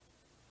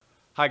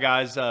Hi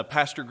guys,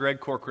 Pastor Greg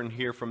Corcoran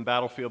here from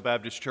Battlefield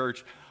Baptist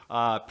Church.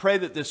 Pray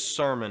that this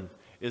sermon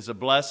is a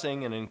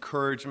blessing, an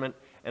encouragement,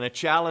 and a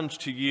challenge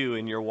to you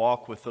in your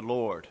walk with the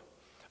Lord.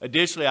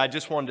 Additionally, I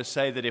just wanted to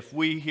say that if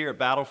we here at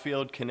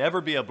Battlefield can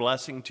ever be a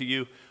blessing to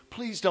you,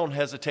 please don't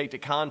hesitate to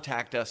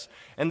contact us.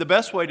 And the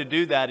best way to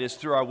do that is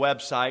through our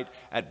website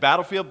at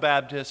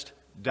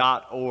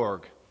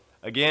battlefieldbaptist.org.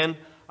 Again,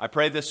 I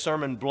pray this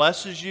sermon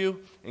blesses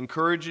you,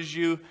 encourages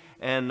you,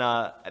 and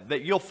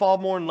that you'll fall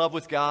more in love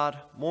with God,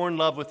 more in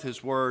love with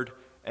His Word,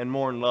 and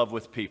more in love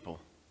with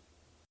people.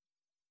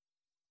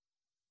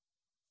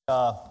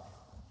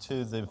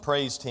 To the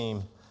praise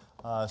team,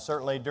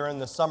 certainly during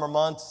the summer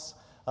months,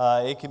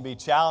 it can be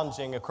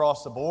challenging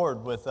across the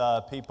board with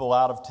people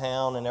out of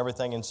town and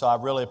everything, and so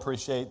I really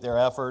appreciate their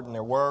effort and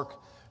their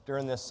work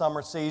during this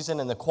summer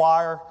season. And the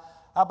choir,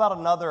 how about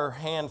another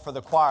hand for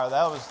the choir?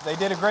 They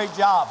did a great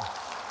job.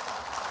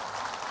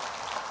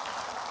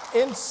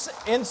 In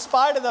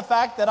spite of the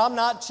fact that I'm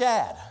not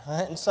Chad.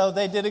 And so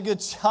they did a good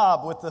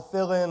job with the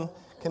fill-in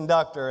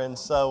conductor. And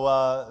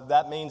so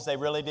that means they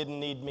really didn't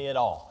need me at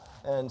all.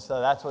 And so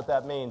that's what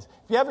that means.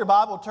 If you have your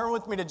Bible, turn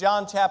with me to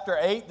John chapter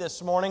 8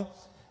 this morning.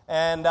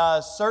 And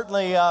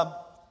certainly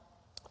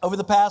over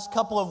the past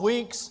couple of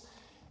weeks,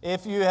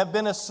 if you have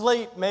been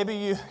asleep, maybe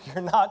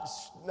you're not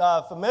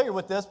familiar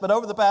with this, but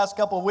over the past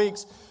couple of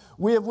weeks,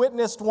 we have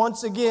witnessed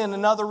once again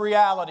another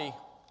reality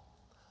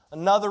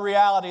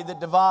that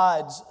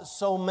divides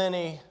so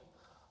many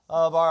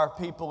of our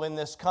people in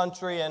this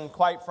country and,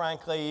 quite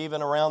frankly,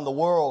 even around the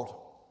world.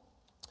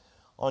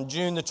 On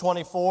June the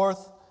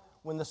 24th,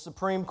 when the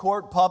Supreme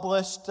Court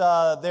published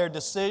their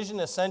decision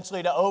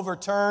essentially to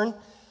overturn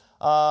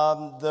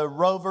the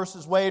Roe v.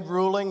 Wade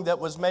ruling that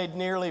was made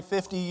nearly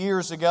 50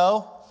 years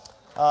ago,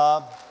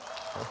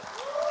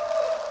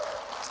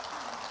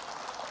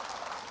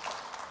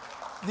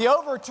 the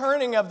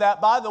overturning of that,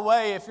 by the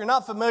way, if you're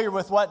not familiar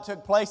with what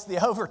took place,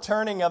 the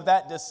overturning of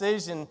that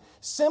decision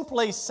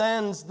simply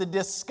sends the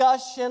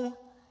discussion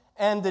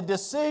and the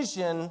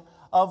decision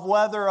of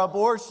whether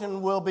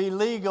abortion will be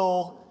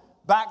legal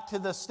back to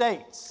the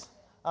states.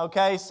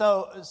 Okay,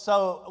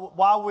 so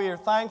while we are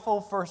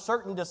thankful for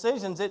certain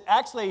decisions, it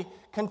actually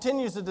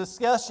continues the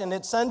discussion.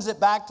 It sends it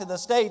back to the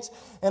states.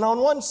 And on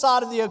one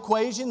side of the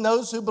equation,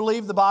 those who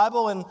believe the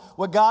Bible and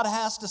what God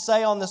has to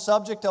say on the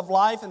subject of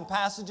life, and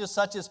passages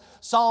such as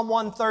Psalm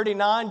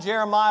 139,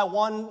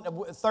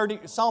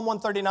 Psalm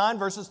 139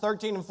 verses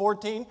 13 and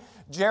 14,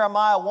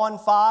 Jeremiah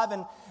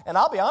 1:5, and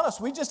I'll be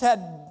honest, we just had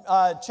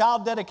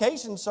child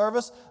dedication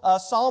service,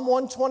 Psalm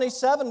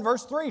 127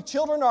 verse 3,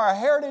 children are a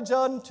heritage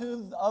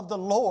of the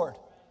Lord,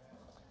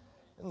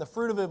 and the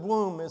fruit of His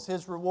womb is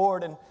His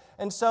reward.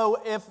 And so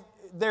if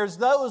there's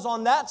those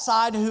on that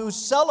side who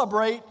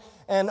celebrate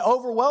and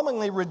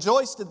overwhelmingly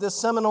rejoiced at this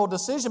seminal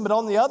decision, but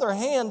on the other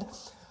hand,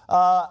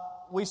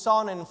 we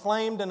saw an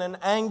inflamed and an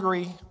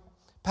angry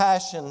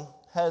passion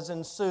has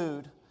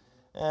ensued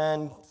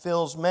and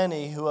fills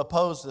many who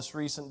oppose this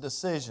recent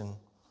decision.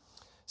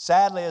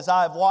 Sadly, as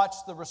I've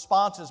watched the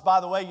responses, by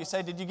the way, you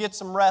say, did you get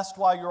some rest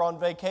while you're on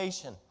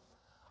vacation?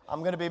 I'm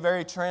going to be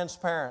very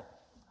transparent.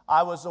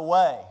 I was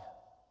away.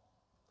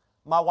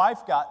 My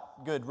wife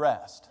got good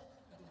rest.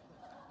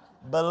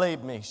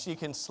 Believe me, she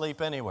can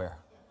sleep anywhere.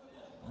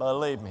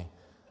 Believe me.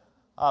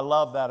 I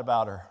love that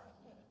about her.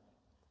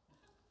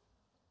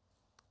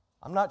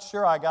 I'm not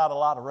sure I got a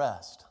lot of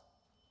rest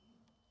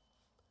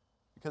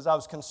because I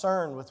was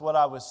concerned with what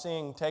I was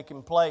seeing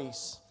taking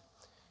place.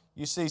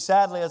 You see,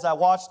 sadly, as I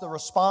watched the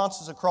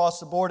responses across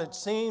the board, it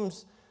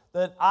seems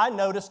that I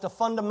noticed a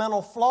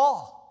fundamental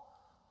flaw.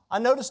 I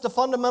noticed a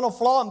fundamental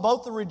flaw in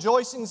both the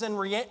rejoicings and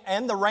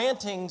the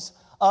rantings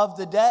of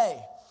the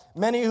day.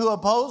 Many who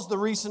opposed the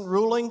recent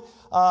ruling,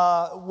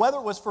 whether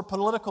it was for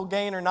political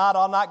gain or not,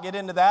 I'll not get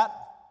into that.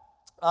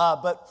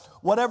 But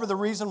whatever the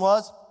reason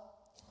was,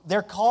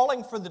 they're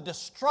calling for the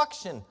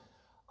destruction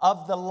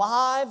of the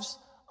lives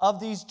of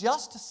these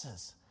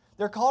justices.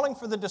 They're calling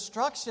for the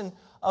destruction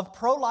of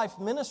pro-life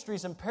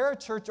ministries and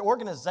parachurch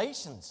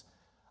organizations.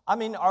 I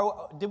mean,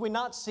 did we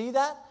not see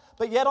that?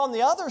 But yet on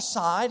the other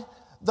side,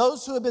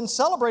 those who have been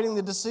celebrating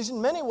the decision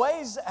in many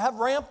ways have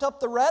ramped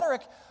up the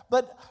rhetoric.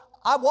 But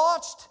I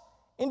watched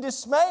in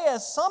dismay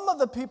as some of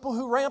the people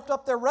who ramped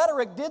up their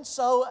rhetoric did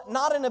so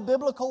not in a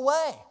biblical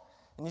way.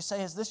 And you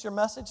say, is this your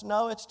message?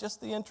 No, it's just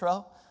the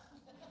intro.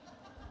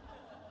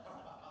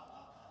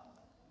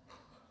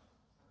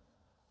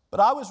 But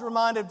I was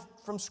reminded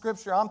from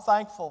Scripture, I'm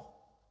thankful.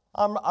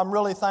 I'm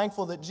really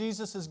thankful that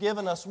Jesus has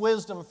given us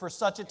wisdom for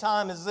such a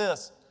time as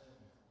this.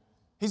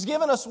 He's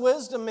given us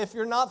wisdom. If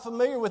you're not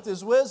familiar with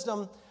His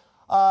wisdom,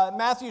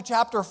 Matthew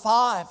chapter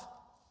 5,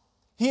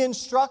 He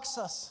instructs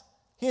us.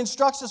 He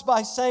instructs us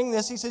by saying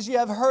this. He says, you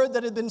have heard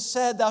that it had been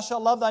said, thou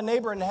shalt love thy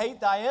neighbor and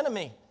hate thy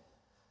enemy.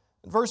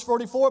 In verse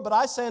 44, but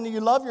I say unto you,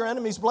 love your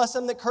enemies, bless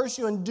them that curse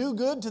you, and do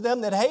good to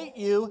them that hate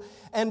you,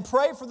 and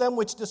pray for them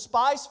which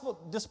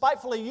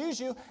despitefully use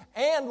you,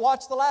 and,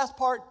 watch the last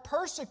part,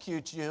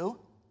 persecute you.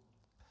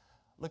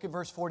 Look at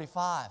verse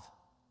 45.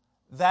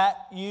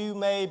 That you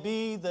may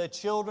be the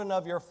children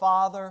of your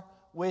Father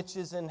which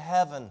is in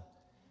heaven.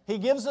 He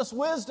gives us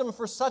wisdom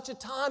for such a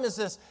time as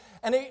this.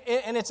 And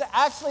it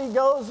actually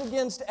goes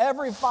against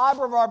every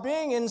fiber of our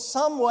being in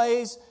some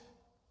ways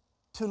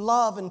to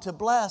love and to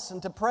bless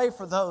and to pray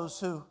for those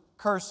who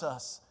curse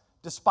us,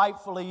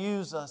 despitefully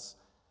use us,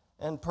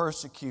 and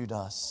persecute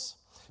us.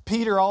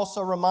 Peter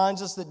also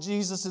reminds us that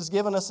Jesus has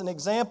given us an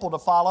example to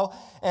follow.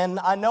 And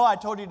I know I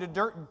told you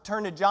to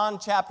turn to John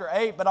chapter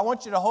 8, but I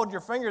want you to hold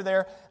your finger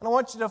there, and I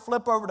want you to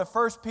flip over to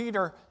 1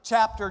 Peter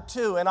chapter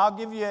 2. And I'll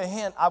give you a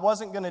hint. I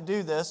wasn't going to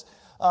do this,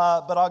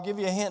 but I'll give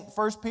you a hint.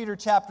 1 Peter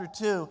chapter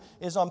 2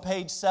 is on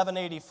page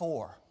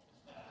 784.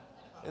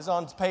 Is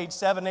on page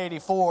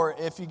 784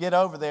 if you get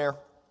over there.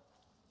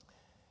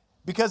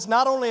 Because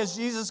not only has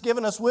Jesus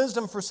given us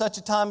wisdom for such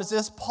a time as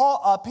this,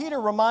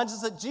 Peter reminds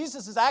us that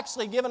Jesus has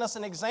actually given us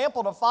an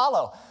example to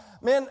follow.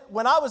 Man,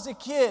 when I was a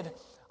kid,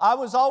 I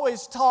was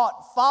always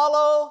taught,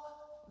 follow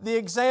the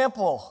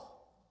example,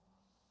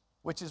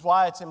 which is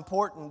why it's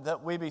important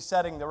that we be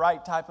setting the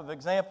right type of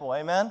example.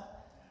 Amen?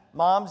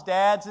 Moms,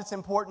 dads, it's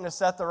important to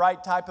set the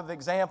right type of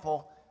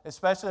example,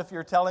 especially if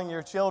you're telling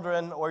your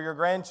children or your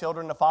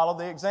grandchildren to follow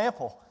the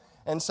example.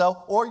 And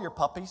so, or your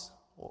puppies,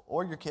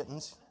 or your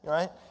kittens,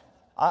 right?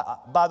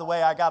 By the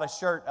way, I got a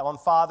shirt on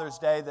Father's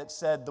Day that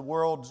said the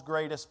world's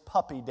greatest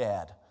puppy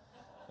dad,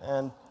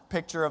 and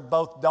picture of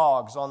both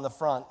dogs on the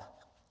front.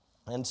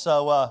 And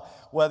so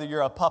whether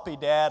you're a puppy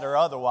dad or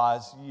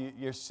otherwise,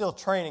 you're still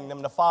training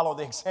them to follow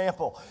the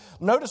example.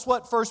 Notice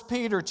what 1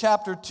 Peter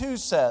chapter 2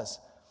 says.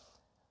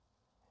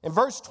 In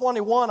verse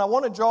 21, I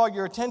want to draw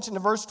your attention to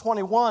verse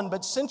 21,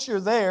 but since you're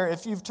there,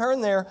 if you've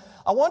turned there,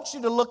 I want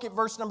you to look at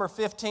verse number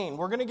 15.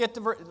 We're going to get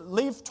to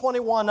leave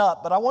 21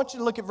 up, but I want you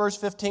to look at verse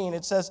 15.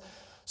 It says,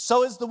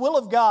 "So is the will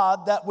of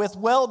God that with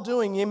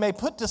well-doing ye may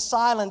put to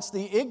silence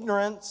the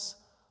ignorance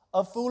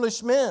of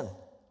foolish men."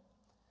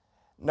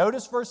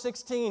 Notice verse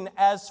 16,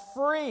 as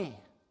free.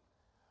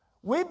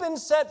 We've been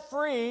set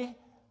free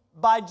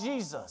by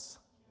Jesus.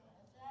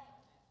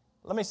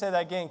 Let me say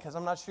that again because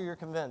I'm not sure you're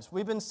convinced.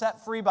 We've been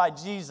set free by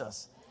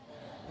Jesus.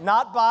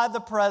 Not by the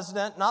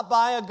president, not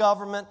by a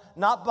government,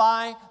 not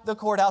by the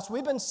courthouse.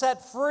 We've been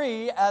set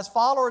free as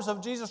followers of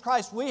Jesus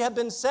Christ. We have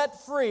been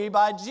set free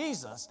by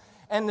Jesus.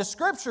 And the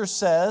scripture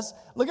says,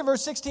 look at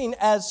verse 16,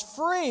 as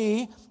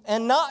free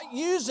and not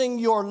using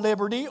your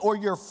liberty or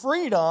your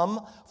freedom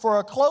for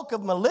a cloak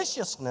of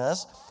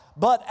maliciousness,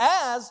 but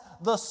as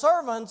the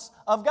servants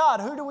of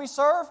God. Who do we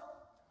serve?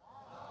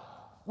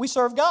 We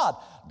serve God.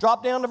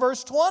 Drop down to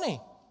verse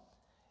 20.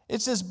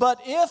 It says, but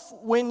if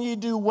when you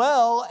do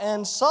well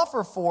and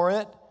suffer for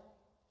it,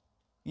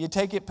 you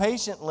take it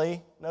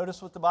patiently. Notice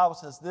what the Bible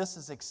says. This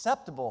is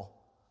acceptable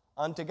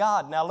unto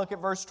God. Now look at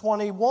verse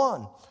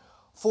 21.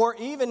 For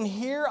even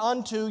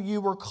hereunto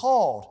you were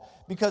called,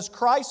 because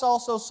Christ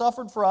also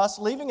suffered for us,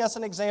 leaving us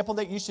an example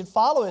that you should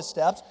follow his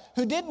steps,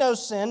 who did no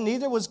sin,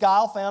 neither was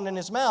guile found in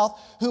his mouth,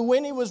 who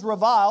when he was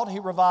reviled, he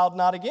reviled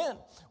not again.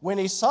 When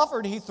he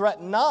suffered, he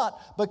threatened not,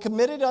 but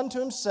committed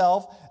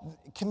himself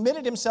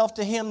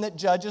to him that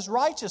judges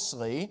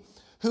righteously,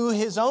 who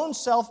his own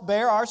self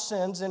bare our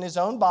sins in his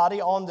own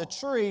body on the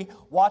tree.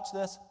 Watch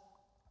this.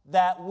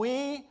 That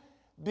we,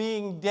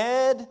 being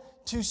dead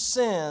to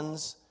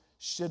sins,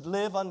 should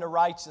live unto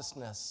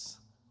righteousness.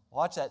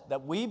 Watch that.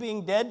 That we,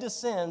 being dead to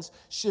sins,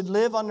 should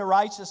live unto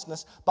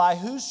righteousness, by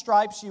whose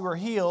stripes ye were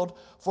healed.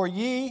 For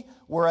ye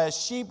were as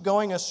sheep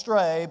going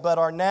astray, but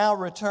are now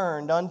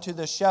returned unto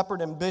the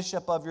shepherd and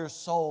bishop of your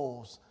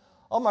souls.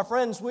 Oh, my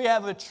friends, we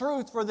have a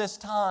truth for this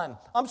time.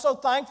 I'm so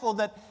thankful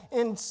that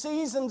in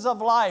seasons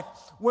of life,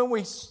 when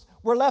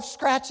we're left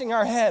scratching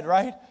our head,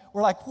 right?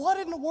 We're like, what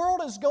in the world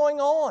is going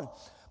on?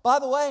 By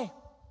the way,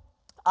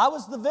 I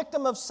was the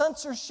victim of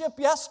censorship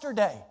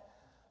yesterday.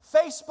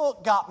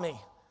 Facebook got me.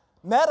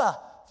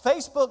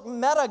 Facebook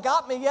Meta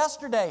got me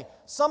yesterday.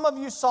 Some of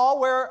you saw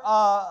where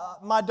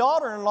my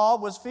daughter-in-law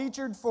was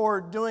featured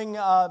for doing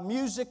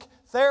music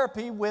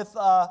therapy with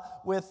the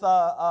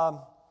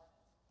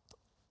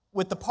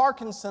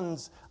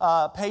Parkinson's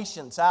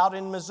patients out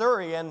in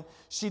Missouri. And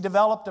she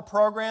developed a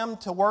program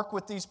to work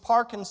with these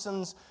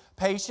Parkinson's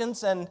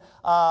patients, and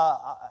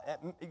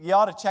you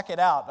ought to check it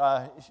out.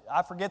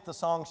 I forget the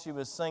song she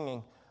was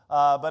singing.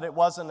 But it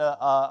wasn't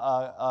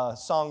a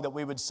song that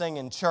we would sing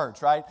in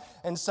church, right?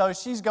 And so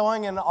she's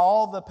going and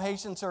all the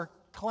patients are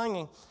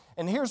clinging.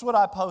 And here's what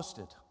I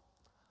posted.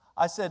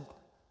 I said,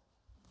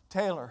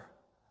 Taylor,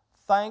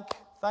 thank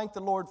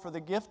the Lord for the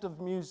gift of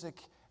music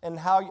and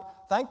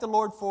thank the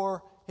Lord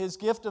for his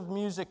gift of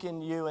music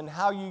in you and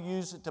how you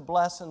use it to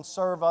bless and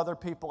serve other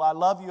people. I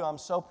love you. I'm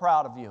so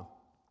proud of you.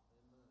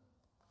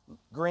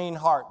 Green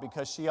heart,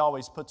 because she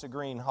always puts a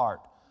green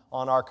heart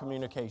on our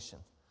communication.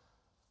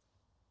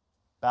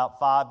 About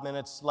 5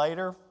 minutes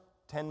later,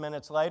 10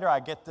 minutes later, I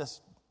get this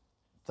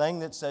thing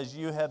that says,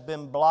 you have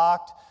been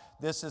blocked.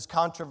 This is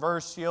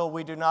controversial.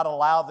 We do not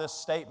allow this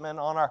statement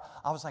on our...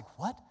 I was like,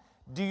 what?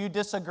 Do you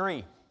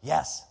disagree?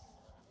 Yes,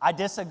 I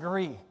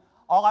disagree.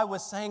 All I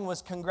was saying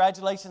was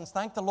congratulations.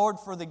 Thank the Lord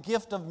for the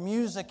gift of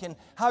music and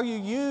how you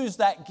use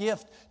that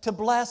gift to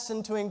bless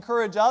and to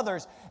encourage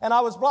others. And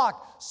I was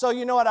blocked. So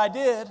you know what I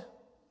did?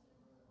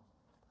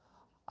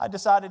 I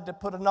decided to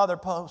put another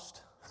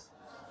post.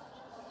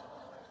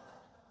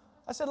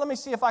 I said, let me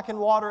see if I can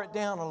water it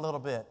down a little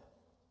bit.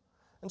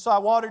 And so I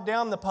watered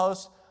down the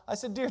post. I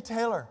said, Dear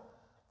Taylor,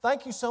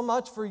 thank you so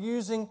much for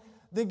using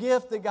the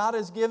gift that God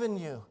has given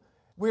you.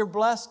 We're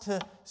blessed to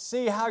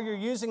see how you're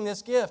using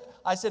this gift.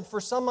 I said, for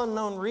some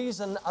unknown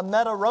reason, a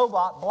Meta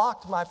robot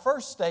blocked my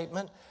first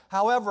statement.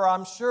 However,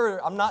 I'm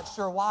not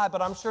sure why,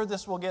 but I'm sure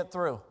this will get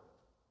through.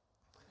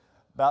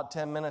 About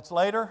 10 minutes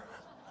later,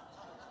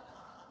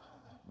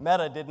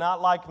 Meta did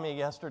not like me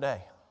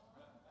yesterday.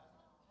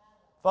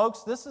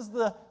 Folks, this is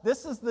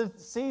the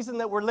season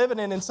that we're living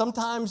in, and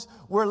sometimes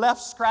we're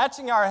left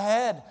scratching our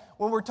head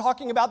when we're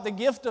talking about the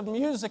gift of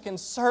music and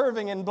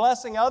serving and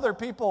blessing other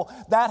people.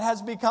 That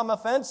has become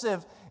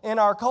offensive in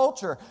our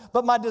culture.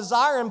 But my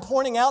desire in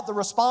pointing out the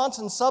response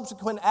and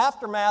subsequent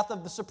aftermath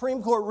of the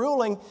Supreme Court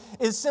ruling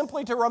is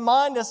simply to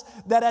remind us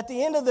that at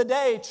the end of the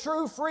day,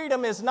 true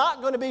freedom is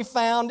not going to be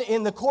found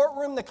in the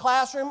courtroom, the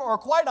classroom, or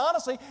quite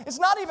honestly, it's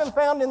not even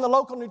found in the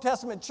local New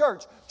Testament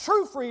church.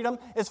 True freedom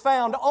is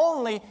found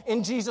only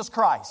in Jesus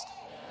Christ.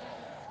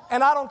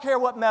 And I don't care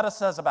what Meta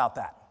says about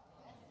that.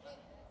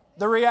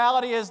 The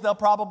reality is they'll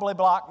probably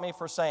block me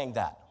for saying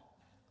that.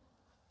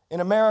 In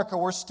America,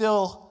 we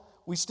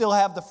still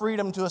have the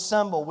freedom to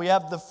assemble. We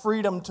have the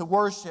freedom to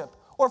worship,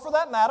 or for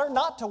that matter,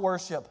 not to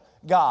worship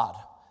God.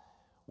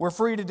 We're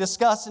free to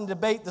discuss and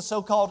debate the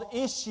so-called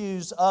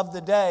issues of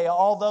the day,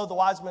 although the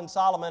wise man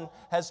Solomon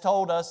has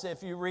told us,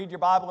 if you read your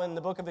Bible in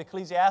the book of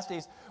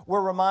Ecclesiastes,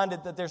 we're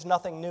reminded that there's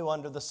nothing new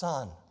under the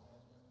sun.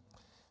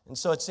 And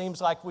so it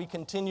seems like we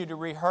continue to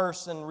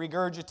rehearse and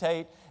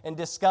regurgitate and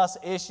discuss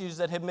issues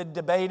that have been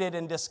debated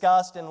and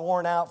discussed and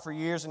worn out for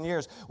years and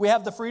years. We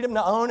have the freedom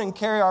to own and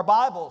carry our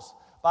Bibles.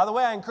 By the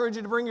way, I encourage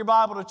you to bring your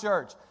Bible to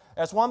church.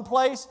 That's one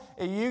place.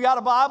 If you got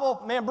a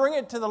Bible, man, bring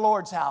it to the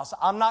Lord's house.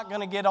 I'm not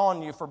going to get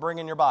on you for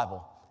bringing your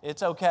Bible.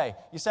 It's okay.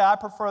 You say, I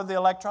prefer the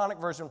electronic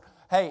version.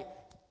 Hey,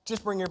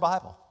 just bring your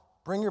Bible.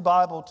 Bring your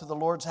Bible to the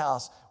Lord's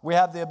house. We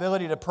have the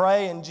ability to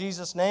pray in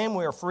Jesus' name.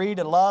 We are free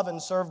to love and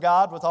serve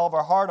God with all of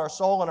our heart, our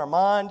soul, and our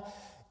mind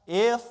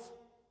if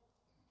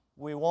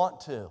we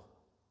want to.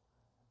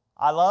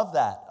 I love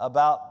that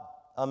about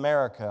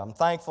America. I'm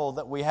thankful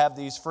that we have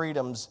these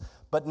freedoms,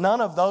 but none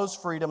of those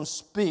freedoms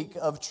speak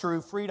of true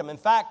freedom. In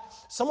fact,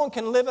 someone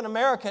can live in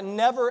America and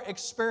never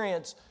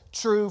experience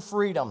true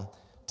freedom.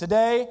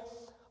 Today,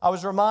 I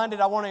was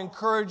reminded, I want to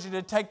encourage you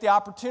to take the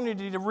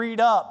opportunity to read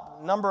up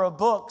a number of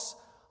books.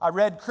 I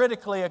read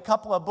critically a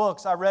couple of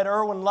books. I read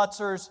Erwin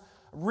Lutzer's,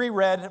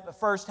 reread the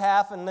first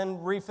half and then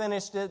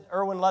refinished it,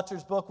 Erwin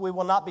Lutzer's book, We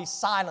Will Not Be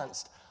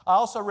Silenced. I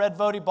also read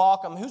Voddie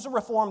Baucham, who's a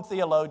Reformed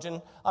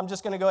theologian. I'm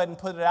just going to go ahead and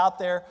put it out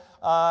there.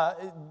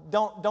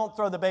 Don't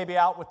throw the baby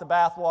out with the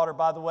bathwater,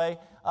 by the way.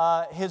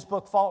 His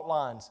book, Fault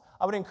Lines.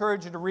 I would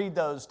encourage you to read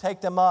those, take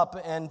them up,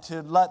 and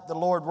to let the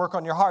Lord work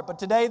on your heart. But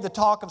today, the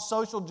talk of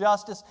social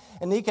justice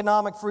and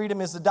economic freedom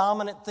is the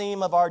dominant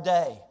theme of our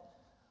day.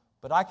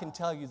 But I can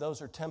tell you those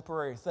are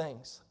temporary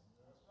things.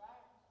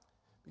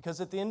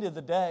 Because at the end of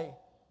the day,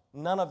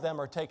 none of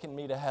them are taking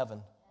me to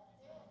heaven.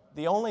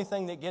 The only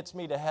thing that gets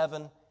me to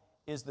heaven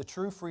is the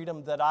true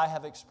freedom that I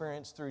have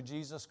experienced through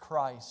Jesus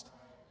Christ.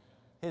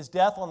 His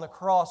death on the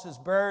cross, His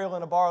burial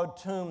in a borrowed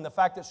tomb, the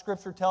fact that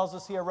Scripture tells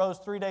us He arose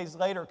 3 days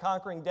later,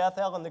 conquering death,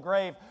 hell, and the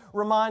grave,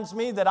 reminds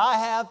me that I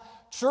have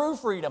true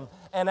freedom.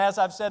 And as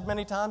I've said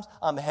many times,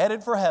 I'm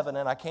headed for heaven,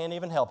 and I can't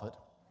even help it.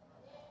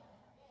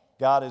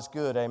 God is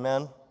good,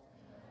 amen?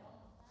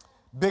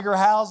 Bigger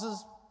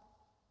houses,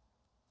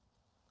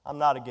 I'm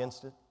not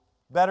against it.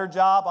 Better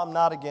job, I'm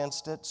not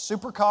against it.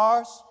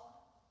 Supercars,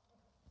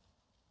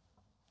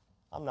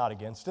 I'm not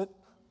against it.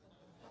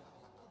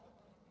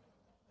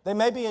 They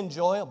may be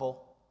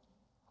enjoyable.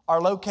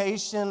 Our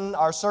location,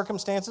 our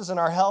circumstances, and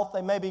our health,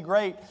 they may be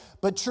great,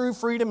 but true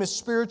freedom is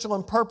spiritual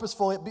and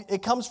purposeful.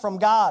 It comes from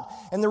God.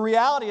 And the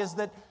reality is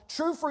that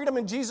true freedom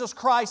in Jesus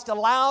Christ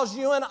allows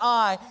you and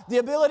I the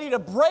ability to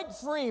break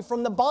free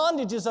from the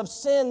bondages of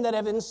sin that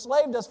have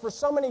enslaved us for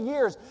so many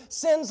years.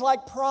 Sins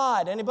like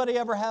pride. Anybody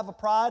ever have a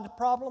pride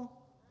problem?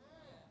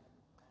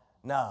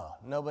 No,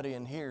 nobody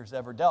in here has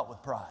ever dealt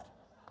with pride.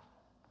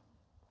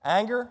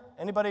 Anger?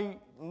 Anybody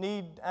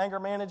need anger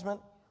management?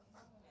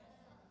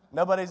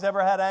 Nobody's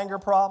ever had anger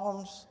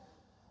problems?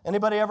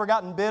 Anybody ever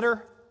gotten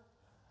bitter?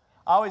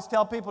 I always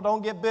tell people,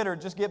 don't get bitter,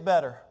 just get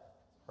better,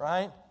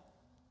 right?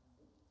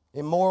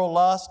 Immoral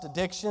lust,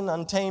 addiction,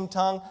 untamed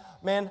tongue.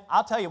 Man,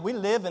 I'll tell you, we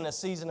live in a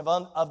season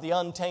of the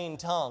untamed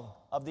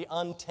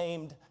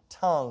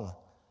tongue,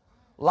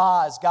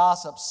 Lies,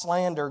 gossip,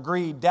 slander,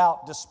 greed,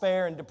 doubt,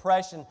 despair, and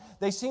depression.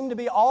 They seem to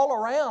be all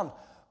around.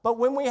 But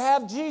when we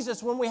have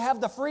Jesus, when we have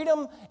the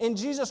freedom in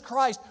Jesus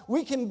Christ,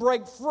 we can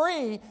break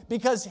free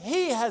because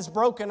He has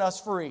broken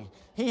us free.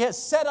 He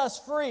has set us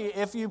free,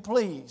 if you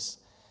please.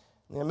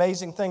 The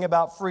amazing thing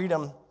about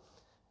freedom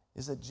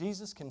is that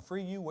Jesus can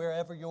free you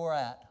wherever you're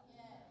at.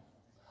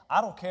 I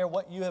don't care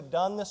what you have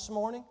done this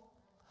morning.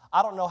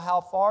 I don't know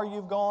how far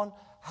you've gone,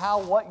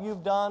 what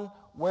you've done,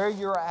 where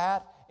you're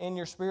at. in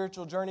your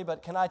spiritual journey,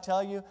 but can I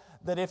tell you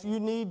that if you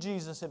need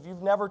Jesus, if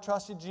you've never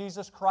trusted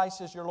Jesus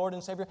Christ as your Lord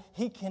and Savior,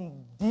 He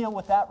can deal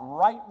with that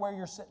right where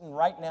you're sitting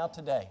right now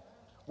today,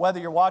 whether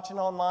you're watching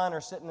online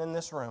or sitting in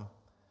this room.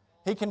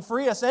 He can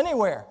free us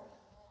anywhere.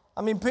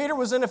 I mean, Peter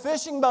was in a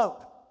fishing boat.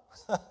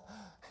 He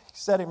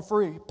set him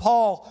free.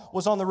 Paul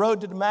was on the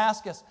road to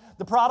Damascus.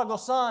 The prodigal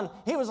son,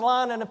 he was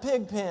lying in a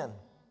pig pen.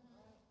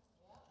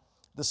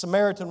 The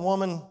Samaritan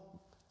woman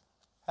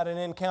had an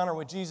encounter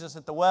with Jesus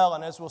at the well,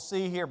 and as we'll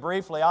see here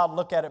briefly, I'll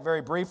look at it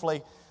very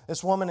briefly.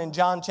 This woman in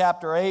John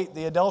chapter 8,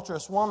 the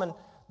adulterous woman,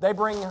 they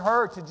bring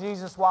her to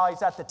Jesus while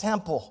He's at the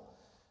temple.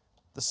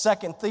 The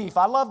second thief.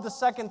 I love the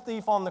second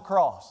thief on the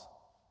cross.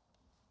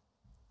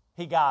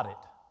 He got it.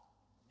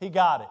 He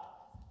got it.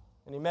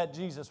 And he met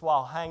Jesus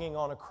while hanging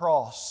on a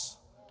cross.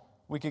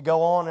 We could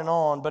go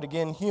on, but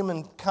again,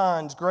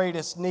 humankind's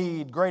greatest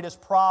need,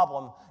 greatest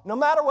problem, no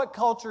matter what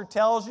culture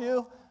tells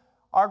you,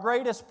 our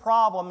greatest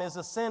problem is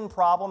a sin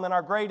problem, and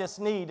our greatest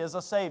need is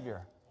a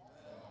Savior.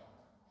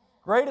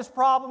 Greatest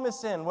problem is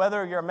sin,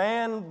 whether you're a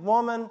man,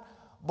 woman,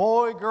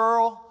 boy,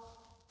 girl,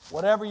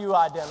 whatever you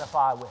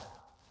identify with.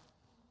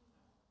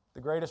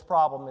 The greatest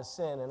problem is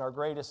sin, and our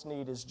greatest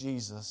need is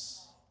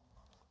Jesus.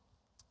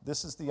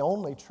 This is the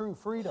only true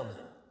freedom.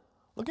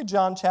 Look at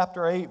John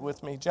chapter 8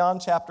 with me. John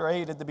chapter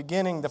 8, at the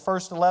beginning, the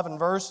first 11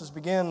 verses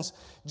begins,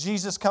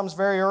 Jesus comes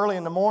very early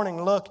in the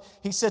morning. Look,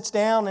 He sits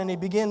down and He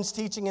begins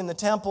teaching in the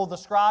temple. The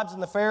scribes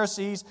and the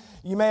Pharisees,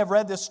 you may have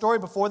read this story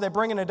before, they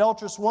bring an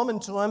adulterous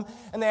woman to Him,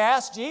 and they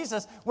ask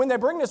Jesus, when they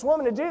bring this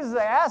woman to Jesus, they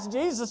ask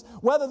Jesus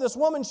whether this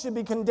woman should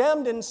be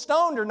condemned and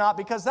stoned or not,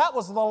 because that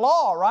was the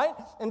law, right?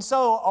 And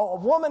so a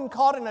woman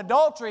caught in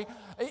adultery,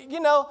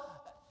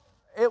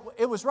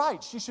 it was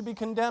right. She should be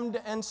condemned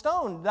and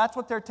stoned. That's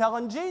what they're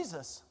telling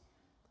Jesus.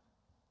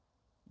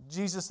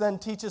 Jesus then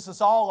teaches us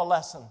all a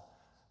lesson.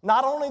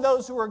 Not only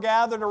those who were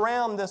gathered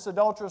around this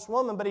adulterous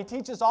woman, but He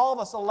teaches all of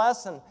us a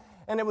lesson.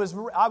 And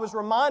I was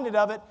reminded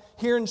of it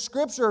here in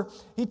Scripture.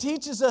 He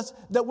teaches us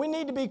that we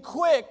need to be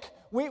quick.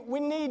 We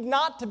need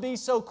not to be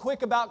so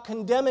quick about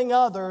condemning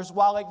others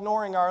while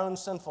ignoring our own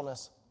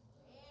sinfulness.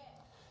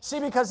 See,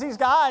 because these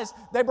guys,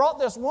 they brought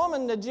this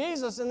woman to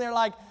Jesus and they're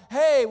like,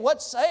 hey, what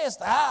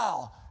sayest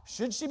thou?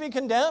 Should she be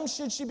condemned?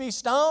 Should she be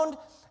stoned?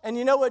 And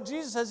you know what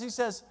Jesus says? He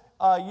says,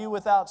 you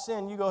without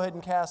sin, you go ahead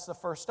and cast the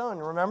first stone.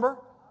 Remember?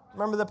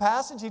 Remember the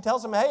passage? He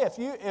tells them, hey,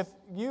 if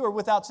you are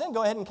without sin,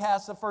 go ahead and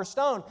cast the first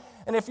stone.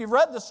 And if you've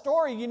read the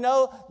story, you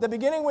know the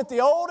beginning with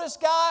the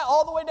oldest guy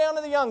all the way down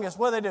to the youngest.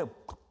 What do?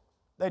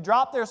 They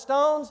drop their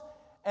stones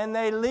and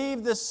they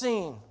leave the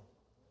scene.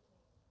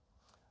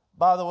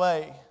 By the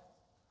way,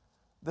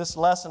 this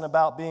lesson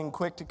about being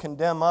quick to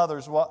condemning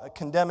others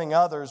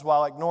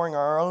while ignoring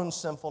our own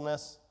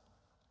sinfulness,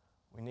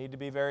 we need to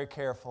be very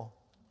careful.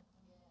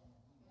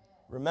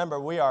 Remember,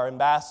 we are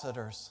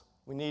ambassadors.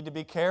 We need to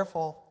be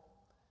careful.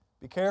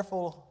 Be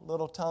careful,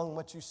 little tongue,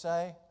 what you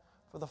say,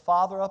 for the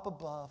Father up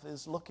above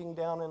is looking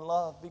down in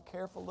love. Be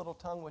careful, little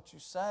tongue, what you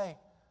say.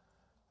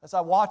 As I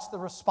watched the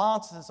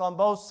responses on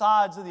both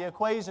sides of the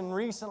equation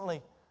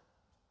recently,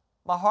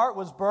 my heart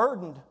was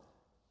burdened,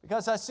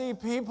 because I see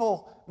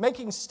people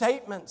making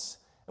statements.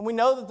 And we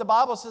know that the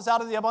Bible says out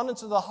of the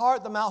abundance of the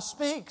heart, the mouth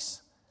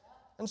speaks.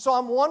 And so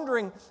I'm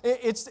wondering,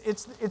 it's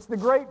the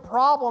great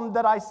problem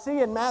that I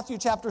see in Matthew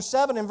chapter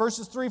 7 in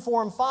verses 3,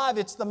 4, and 5.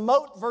 It's the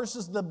mote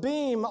versus the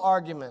beam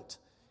argument.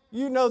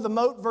 You know the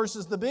mote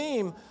versus the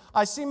beam.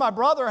 I see my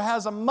brother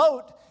has a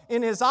mote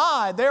in his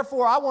eye.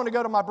 Therefore, I want to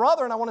go to my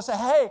brother and I want to say,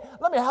 hey,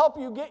 let me help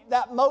you get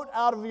that mote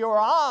out of your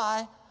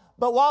eye.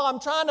 But while I'm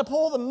trying to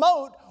pull the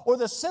mote or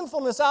the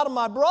sinfulness out of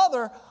my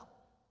brother,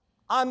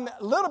 I'm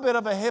a little bit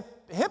of a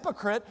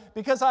hypocrite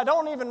because I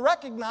don't even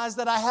recognize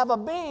that I have a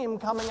beam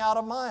coming out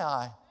of my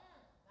eye.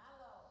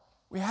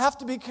 We have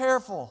to be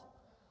careful.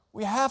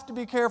 We have to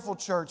be careful,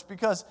 church,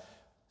 because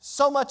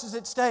so much is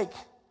at stake.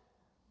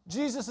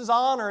 Jesus'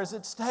 honor is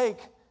at stake.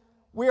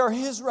 We are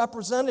His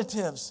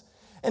representatives.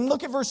 And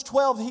look at verse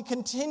 12. He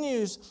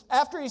continues.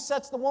 After He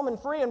sets the woman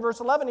free in verse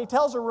 11, He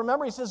tells her,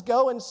 remember, He says,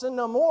 go and sin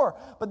no more.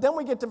 But then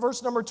we get to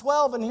verse number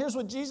 12, and here's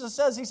what Jesus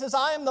says. He says,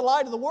 I am the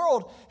light of the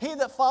world. He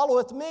that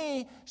followeth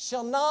me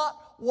shall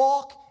not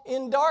walk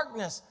in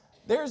darkness.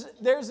 There's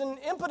an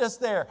impetus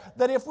there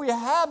that if we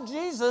have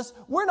Jesus,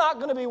 we're not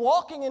going to be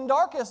walking in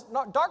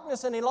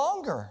darkness any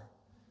longer.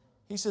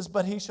 He says,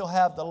 but he shall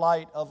have the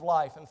light of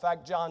life. In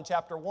fact, John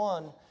chapter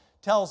 1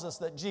 tells us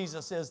that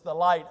Jesus is the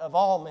light of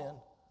all men.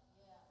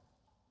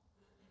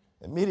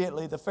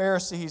 Immediately, the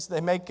Pharisees,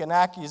 they make an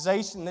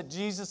accusation that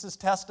Jesus'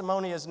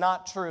 testimony is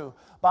not true.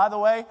 By the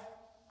way,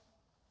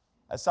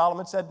 as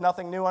Solomon said,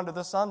 nothing new under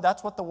the sun.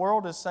 That's what the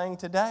world is saying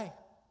today.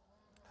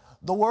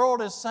 The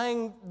world is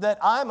saying that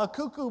I'm a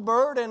cuckoo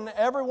bird, and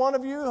every one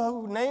of you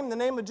who name the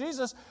name of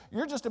Jesus,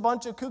 you're just a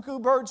bunch of cuckoo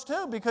birds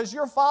too, because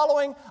you're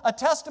following a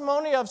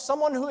testimony of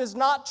someone who is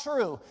not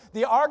true.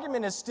 The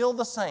argument is still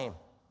the same.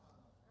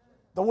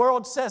 The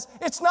world says,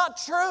 it's not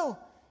true.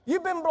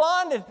 You've been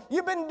blinded.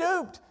 You've been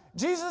duped.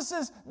 Jesus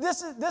says,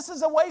 this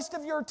is a waste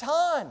of your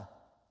time.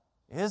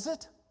 Is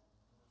it?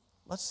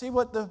 Let's see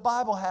what the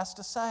Bible has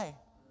to say.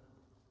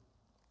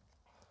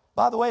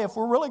 By the way, if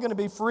we're really going to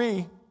be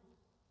free,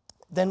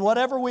 then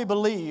whatever we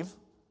believe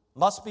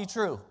must be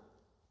true.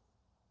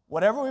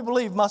 Whatever we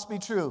believe must be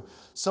true.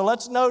 So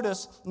let's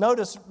notice,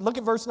 look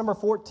at verse number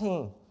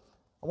 14.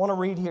 I want to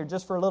read here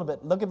just for a little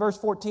bit. Look at verse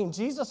 14.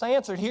 Jesus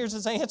answered. Here's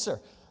his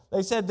answer.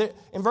 They said, that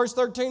in verse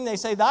 13, they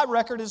say, thy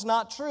record is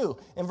not true.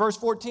 In verse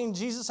 14,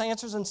 Jesus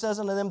answers and says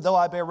unto them, though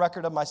I bear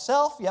record of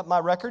myself, yet my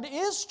record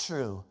is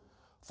true.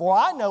 For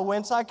I know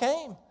whence I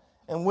came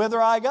and whither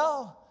I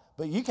go.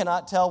 But you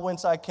cannot tell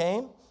whence I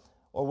came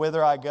or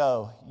whither I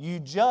go. You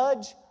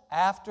judge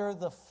after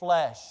the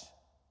flesh.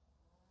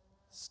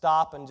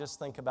 Stop and just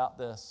think about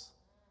this.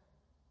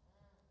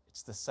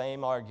 It's the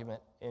same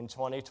argument in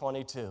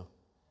 2022.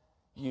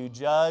 You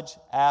judge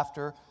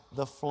after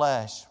the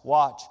flesh.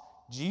 Watch.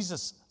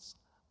 Jesus,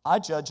 I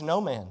judge no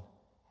man.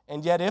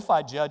 And yet if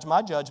I judge,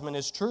 my judgment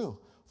is true.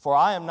 For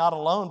I am not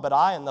alone, but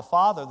I and the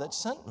Father that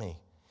sent me.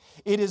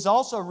 It is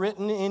also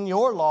written in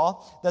your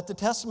law that the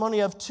testimony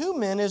of two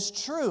men is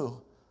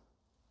true.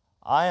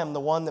 I am the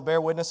one that bear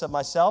witness of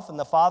myself, and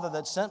the Father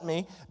that sent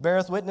me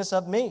beareth witness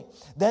of me.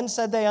 Then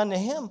said they unto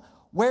him,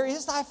 where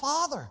is thy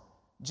Father?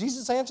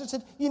 Jesus answered and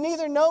said, you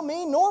neither know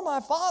me nor my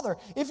Father.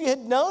 If you had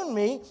known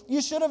me,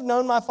 you should have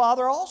known my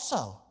Father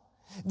also.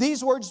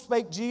 These words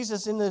spake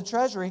Jesus in the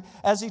treasury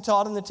as he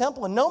taught in the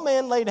temple, and no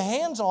man laid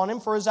hands on him,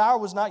 for his hour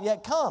was not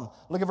yet come.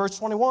 Look at verse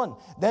 21.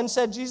 Then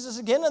said Jesus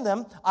again to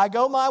them, I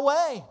go my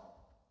way,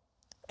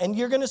 and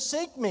you're going to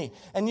seek me,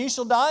 and you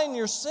shall die in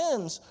your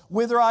sins.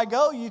 Whither I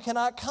go, you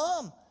cannot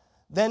come.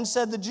 Then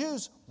said the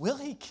Jews, will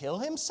he kill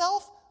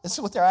himself? This is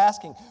what they're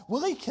asking.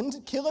 Will he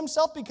kill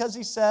himself because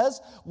he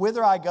says,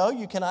 whither I go,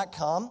 you cannot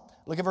come?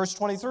 Look at verse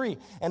 23.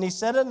 And he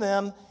said unto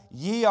them,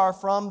 ye are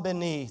from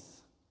beneath.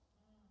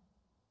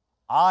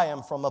 I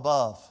am from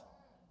above.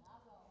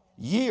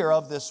 Ye are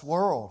of this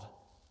world.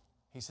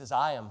 He says,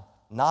 I am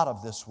not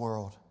of this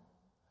world.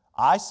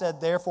 I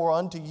said therefore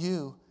unto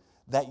you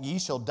that ye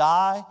shall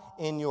die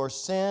in your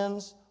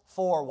sins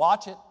for,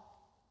 watch it,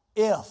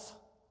 if.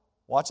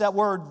 Watch that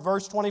word,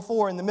 verse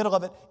 24 in the middle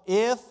of it.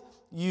 If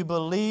you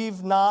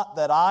believe not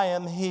that I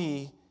am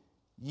he,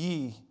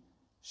 ye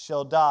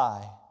shall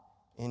die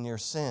in your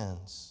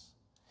sins.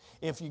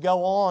 If you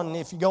go on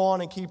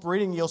and keep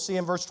reading, you'll see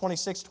in verse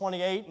 26,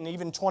 28, and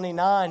even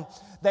 29,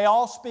 they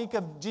all speak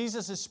of,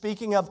 Jesus is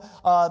speaking of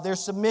their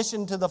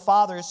submission to the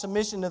Father, his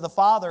submission to the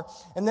Father.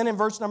 And then in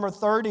verse number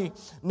 30,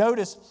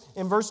 notice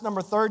in verse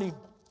number 30,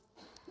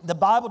 the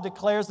Bible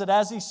declares that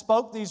as he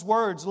spoke these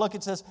words, look,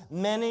 it says,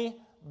 many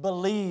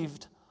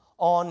believed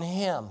on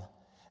him.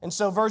 And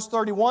so verse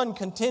 31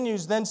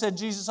 continues, then said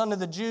Jesus unto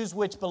the Jews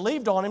which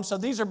believed on him. So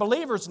these are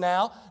believers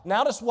now.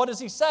 Notice what does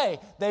he say?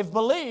 They've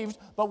believed,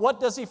 but what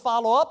does he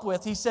follow up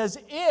with? He says,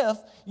 if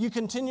you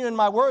continue in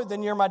my word,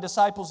 then you're my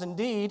disciples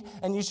indeed,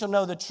 and you shall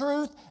know the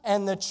truth,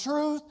 and the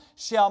truth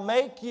shall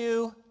make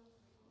you.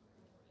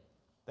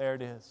 There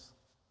it is.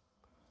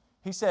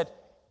 He said,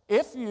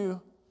 if you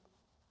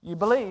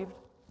believed,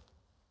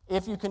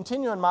 if you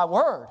continue in my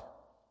word,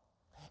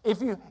 if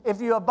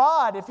you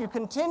abide, if you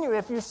continue,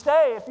 if you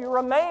stay, if you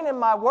remain in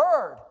my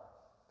word,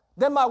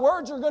 then my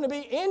words are going to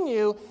be in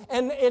you,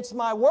 and it's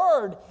my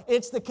word,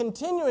 it's the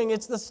continuing,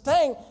 it's the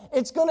staying.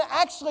 It's going to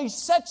actually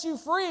set you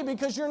free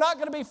because you're not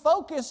going to be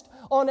focused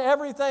on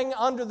everything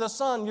under the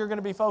sun. You're going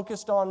to be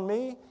focused on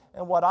me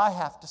and what I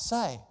have to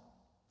say.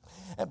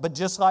 But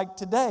just like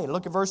today,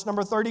 look at verse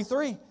number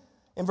 33.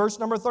 In verse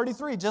number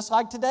 33, just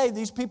like today,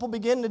 these people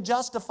begin to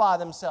justify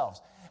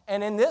themselves.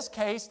 And in this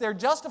case, they're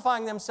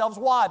justifying themselves.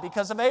 Why?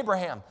 Because of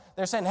Abraham.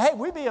 They're saying, hey,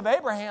 we be of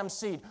Abraham's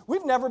seed.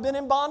 We've never been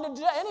in bondage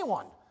to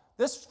anyone.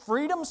 This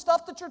freedom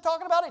stuff that you're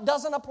talking about, it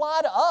doesn't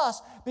apply to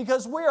us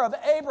because we're of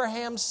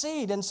Abraham's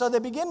seed. And so they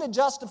begin to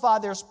justify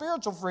their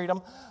spiritual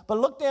freedom. But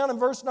look down in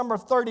verse number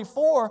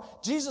 34.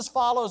 Jesus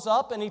follows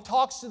up and he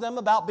talks to them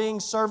about being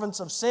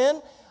servants of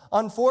sin.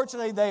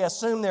 Unfortunately, they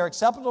assume they're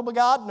acceptable to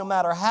God no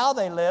matter how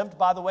they lived.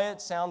 By the way,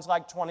 it sounds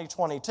like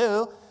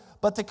 2022.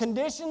 But the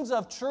conditions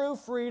of true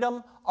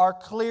freedom are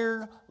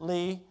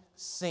clearly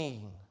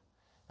seen.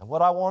 And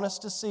what I want us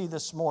to see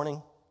this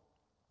morning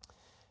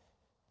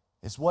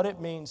is what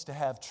it means to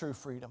have true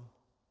freedom.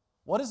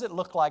 What does it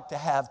look like to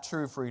have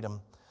true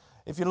freedom?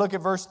 If you look at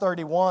verse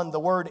 31,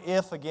 the word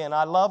if again,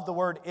 I love the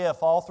word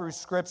if all through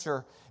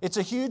Scripture. It's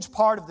a huge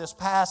part of this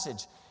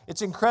passage.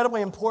 It's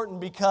incredibly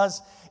important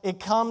because it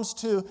comes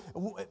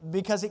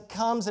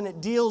and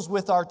it deals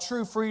with our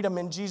true freedom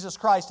in Jesus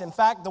Christ. In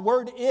fact, the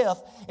word if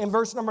in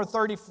verse number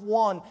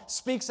 31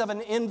 speaks of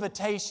an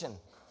invitation.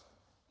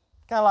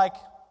 Kind of like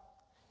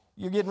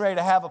you're getting ready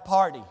to have a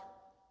party.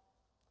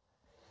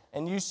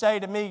 And you say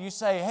to me,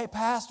 hey,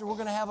 Pastor, we're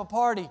going to have a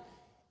party.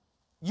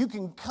 You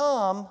can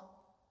come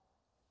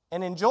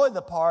and enjoy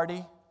the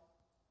party.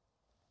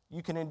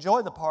 You can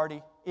enjoy the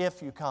party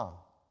if you come.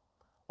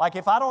 Like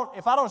if I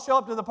don't show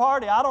up to the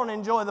party, I don't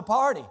enjoy the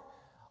party.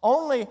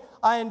 Only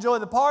I enjoy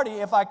the party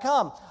if I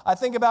come. I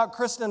think about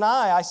Kristen and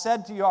I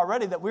said to you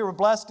already that we were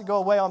blessed to go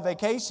away on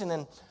vacation,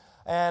 and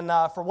And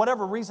for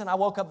whatever reason, I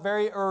woke up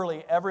very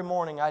early every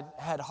morning. I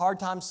had a hard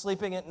time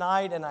sleeping at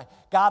night, and I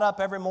got up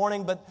every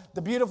morning. But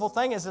the beautiful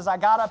thing is, as I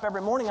got up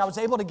every morning, I was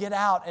able to get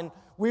out, and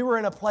we were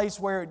in a place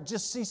where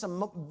just see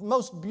some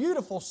most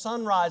beautiful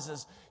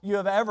sunrises you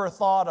have ever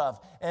thought of.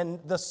 And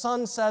the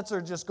sunsets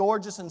are just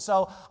gorgeous. And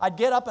so I'd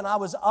get up, and I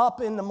was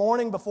up in the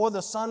morning before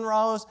the sun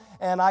rose,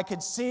 and I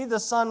could see the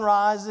sun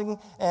rising,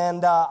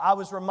 and I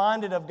was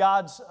reminded of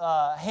God's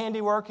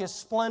handiwork, His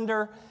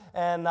splendor,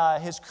 and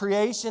His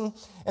creation.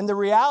 And the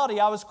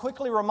reality, I was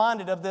quickly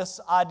reminded of this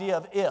idea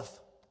of if.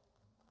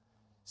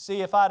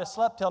 See, if I'd have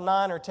slept till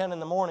 9 or 10 in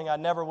the morning, I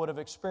never would have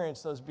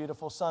experienced those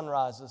beautiful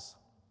sunrises.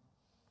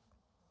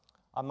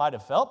 I might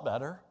have felt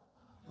better,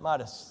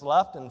 might have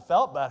slept and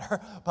felt better,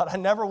 but I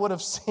never would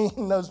have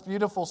seen those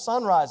beautiful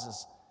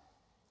sunrises.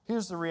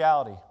 Here's the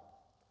reality.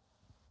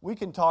 We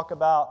can talk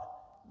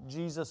about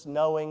Jesus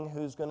knowing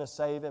who's going to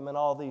save Him and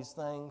all these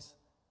things.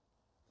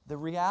 The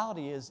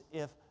reality is,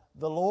 if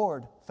the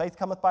Lord, faith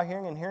cometh by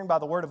hearing, and hearing by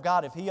the Word of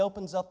God, if He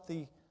opens up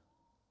the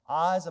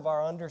eyes of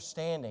our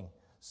understanding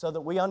so that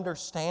we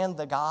understand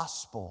the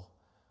gospel,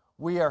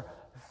 we are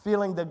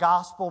feeling the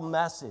gospel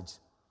message,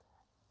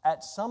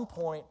 at some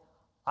point,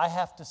 I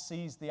have to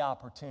seize the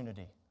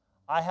opportunity.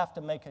 I have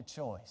to make a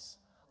choice.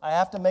 I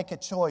have to make a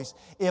choice.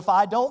 If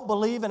I don't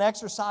believe and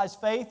exercise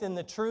faith in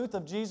the truth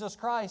of Jesus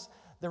Christ,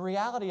 the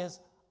reality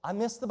is I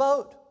miss the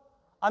boat.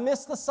 I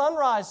miss the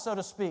sunrise, so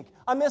to speak.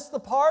 I miss the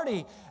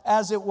party,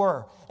 as it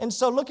were. And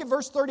so look at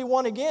verse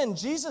 31 again.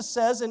 Jesus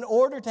says in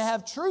order to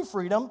have true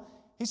freedom,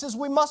 He says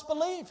we must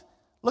believe.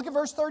 Look at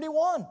verse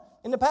 31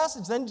 in the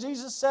passage. Then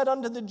Jesus said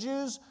unto the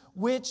Jews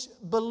which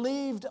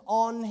believed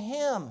on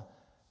Him.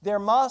 There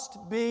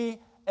must be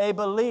a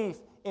belief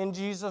in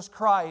Jesus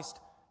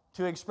Christ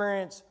to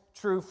experience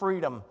true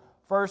freedom.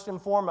 First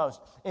and foremost,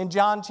 in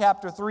John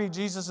chapter 3,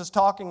 Jesus is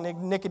talking to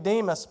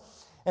Nicodemus.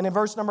 And in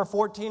verse number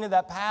 14 of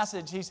that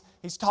passage,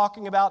 he's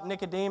talking about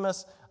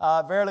Nicodemus.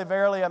 Verily,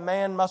 verily, a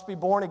man must be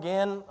born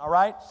again, all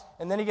right?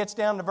 And then he gets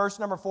down to verse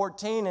number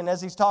 14, and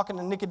as he's talking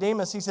to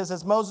Nicodemus, he says,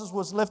 as Moses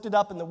was lifted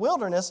up in the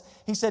wilderness,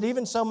 he said,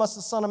 even so must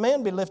the Son of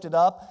Man be lifted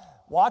up.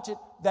 Watch it,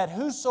 that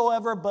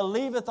whosoever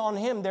believeth on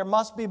Him, there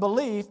must be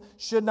belief,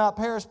 should not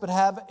perish, but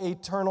have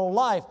eternal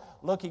life.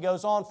 Look, he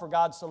goes on, for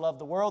God so loved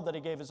the world that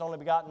He gave His only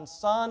begotten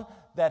Son,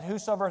 that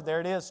whosoever, there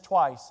it is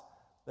twice,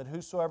 that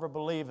whosoever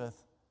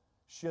believeth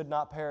should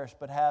not perish,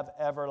 but have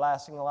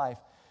everlasting life.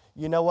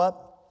 You know what?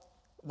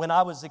 When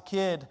I was a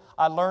kid,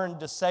 I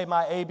learned to say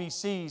my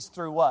ABCs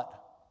through what?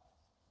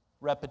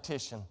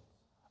 Repetition.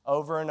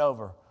 Over and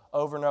over,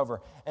 over and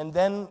over. And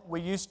then we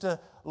used to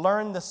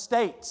learn the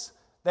states.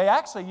 They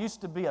actually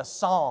used to be a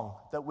song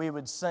that we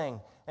would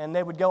sing. And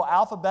they would go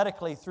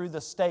alphabetically through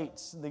the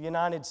states, the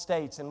United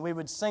States, and we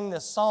would sing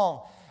this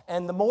song.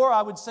 And the more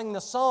I would sing the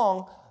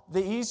song,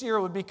 the easier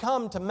it would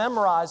become to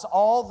memorize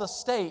all the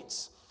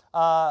states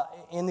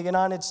in the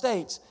United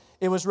States.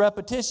 It was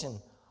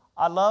repetition.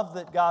 I love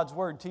that God's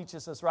Word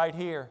teaches us right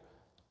here,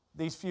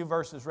 these few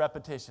verses,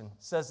 repetition. It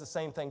says the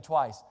same thing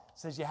twice. It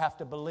says you have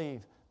to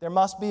believe. There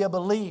must be a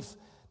belief.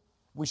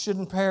 We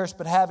shouldn't perish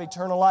but have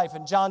eternal life.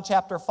 In John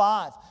chapter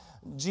 5,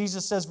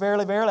 Jesus says,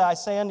 verily, verily, I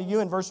say unto you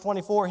in verse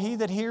 24, he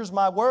that hears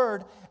my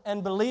word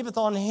and believeth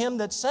on Him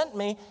that sent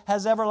me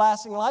has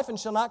everlasting life and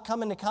shall not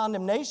come into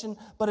condemnation,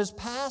 but is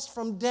passed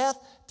from death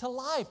to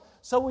life.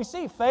 So we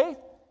see faith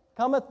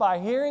cometh by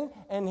hearing,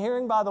 and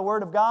hearing by the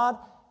Word of God.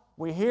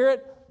 We hear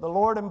it. The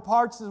Lord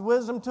imparts His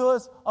wisdom to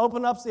us,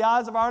 opens up the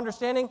eyes of our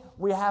understanding.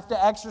 We have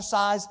to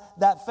exercise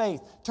that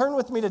faith. Turn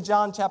with me to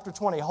John chapter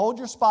 20. Hold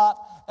your spot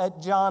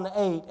at John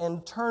 8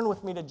 and turn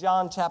with me to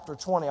John chapter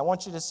 20. I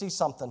want you to see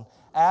something.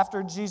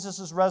 After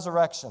Jesus'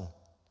 resurrection,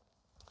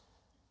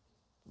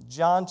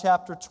 John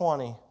chapter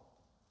 20.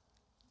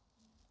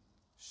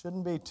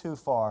 Shouldn't be too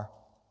far.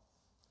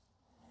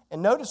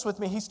 And notice with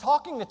me, He's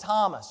talking to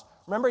Thomas.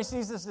 Remember, He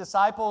sees His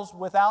disciples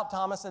without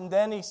Thomas, and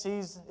then He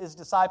sees His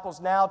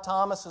disciples now.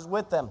 Thomas is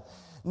with them.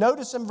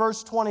 Notice in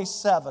verse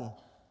 27.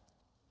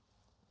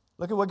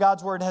 Look at what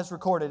God's Word has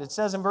recorded. It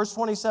says in verse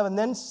 27,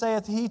 then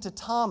saith He to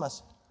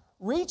Thomas,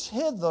 reach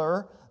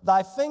hither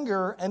thy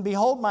finger, and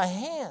behold my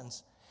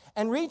hands.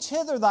 And reach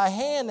hither thy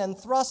hand, and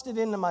thrust it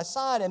into my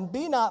side, and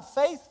be not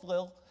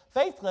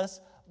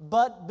faithless,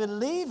 but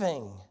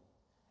believing.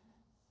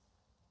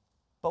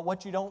 But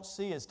what you don't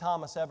see is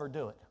Thomas ever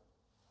do it.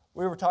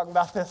 We were talking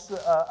about this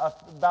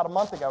about a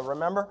month ago,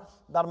 remember?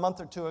 About a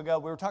month or two ago,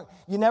 we were talking.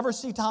 You never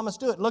see Thomas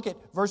do it. Look at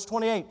verse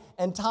 28.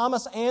 And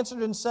Thomas answered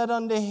and said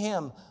unto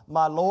Him,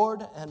 my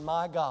Lord and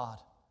my God.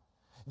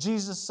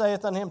 Jesus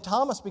saith unto him,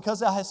 Thomas,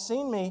 because thou hast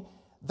seen me,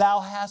 thou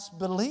hast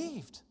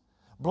believed.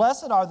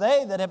 Blessed are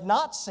they that have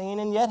not seen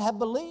and yet have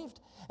believed.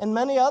 And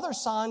many other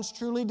signs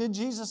truly did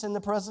Jesus in the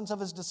presence of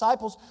His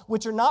disciples,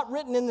 which are not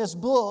written in this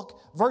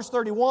book, verse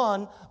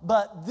 31,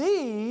 but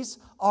these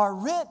are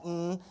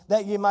written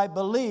that ye might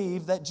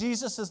believe that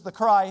Jesus is the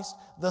Christ,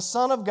 the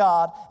Son of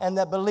God, and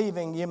that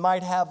believing ye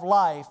might have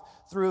life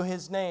through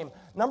His name.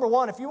 Number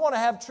one, if you want to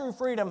have true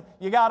freedom,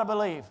 you got to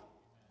believe.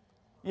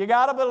 You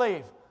got to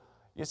believe.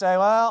 You say,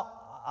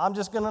 well, I'm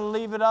just going to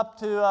leave it up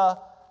to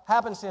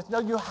happenstance. No,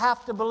 you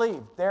have to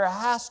believe. There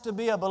has to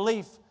be a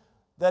belief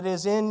that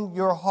is in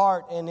your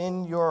heart and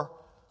in your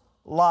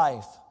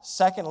life.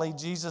 Secondly,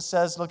 Jesus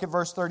says, look at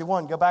verse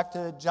 31. Go back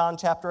to John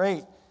chapter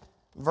 8.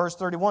 Verse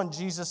 31,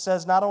 Jesus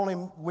says not only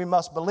we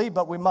must believe,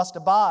 but we must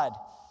abide.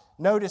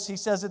 Notice he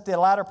says at the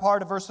latter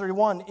part of verse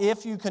 31,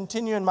 if you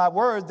continue in my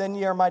word, then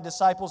ye are my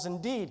disciples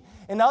indeed.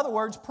 In other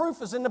words,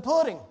 proof is in the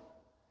pudding.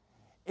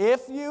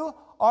 If you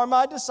are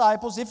my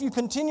disciples, if you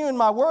continue in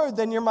my word,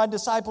 then you're my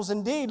disciples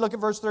indeed. Look at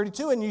verse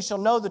 32, and you shall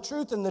know the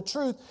truth, and the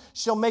truth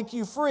shall make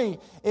you free.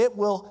 It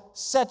will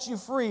set you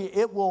free.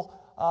 It will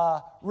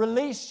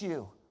release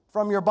you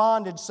from your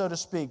bondage, so to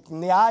speak.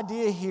 And the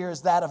idea here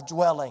is that of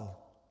dwelling.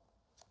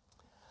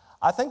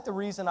 I think the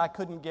reason I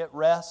couldn't get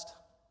rest,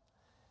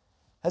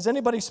 has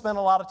anybody spent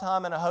a lot of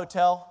time in a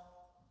hotel?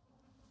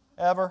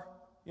 Ever?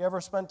 You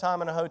ever spent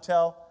time in a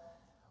hotel?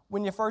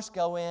 When you first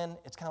go in,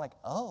 it's kind of like,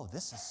 oh,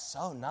 this is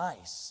so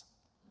nice.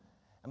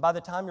 And by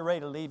the time you're ready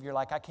to leave, you're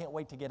like, I can't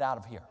wait to get out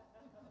of here.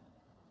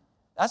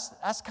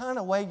 That's kind of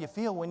the way you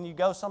feel when you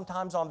go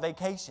sometimes on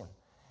vacation.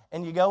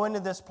 And you go into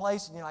this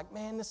place and you're like,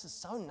 man, this is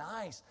so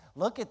nice.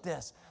 Look at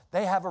this.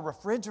 They have a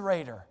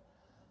refrigerator.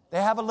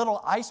 They have a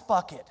little ice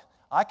bucket.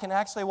 I can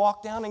actually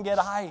walk down and get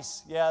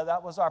ice. Yeah,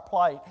 that was our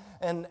plight.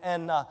 And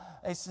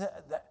they said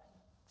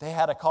they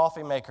had a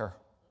coffee maker.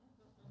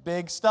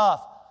 Big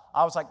stuff.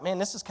 I was like, man,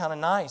 this is kind of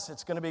nice.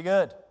 It's going to be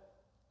good.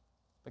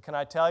 But can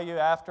I tell you,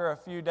 after a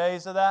few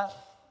days of that,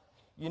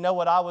 you know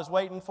what I was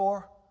waiting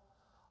for?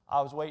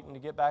 I was waiting to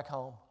get back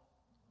home.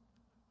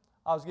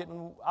 I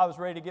was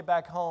ready to get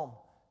back home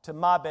to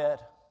my bed,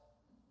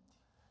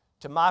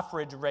 to my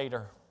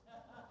refrigerator,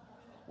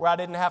 where I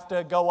didn't have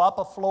to go up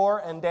a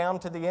floor and down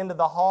to the end of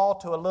the hall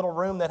to a little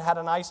room that had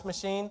an ice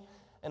machine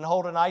and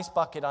hold an ice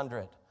bucket under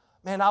it.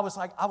 Man, I was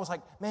like,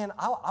 man,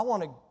 I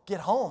want to get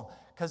home,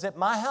 because at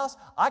my house,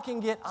 I can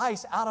get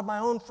ice out of my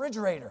own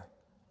refrigerator.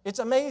 It's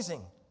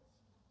amazing.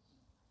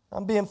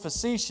 I'm being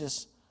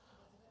facetious,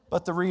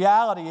 but the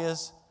reality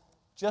is,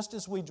 just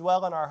as we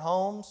dwell in our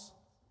homes,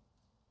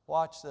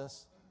 watch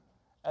this,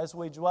 as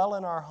we dwell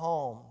in our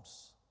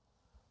homes,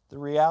 the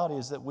reality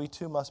is that we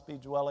too must be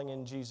dwelling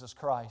in Jesus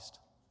Christ.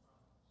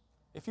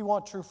 If you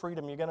want true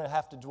freedom, you're going to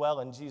have to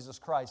dwell in Jesus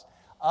Christ.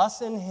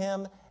 Us in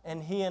Him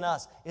and He in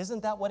us.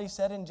 Isn't that what He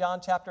said in John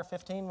chapter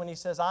 15 when He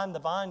says, I'm the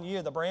vine, ye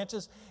are the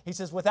branches? He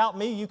says, without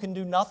me you can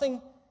do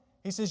nothing.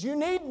 He says, you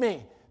need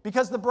me.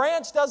 Because the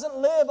branch doesn't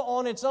live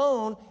on its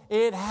own.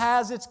 It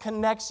has its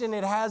connection.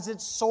 It has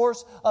its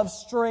source of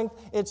strength,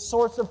 its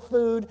source of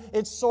food,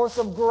 its source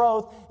of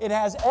growth. It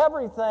has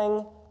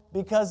everything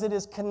because it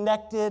is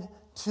connected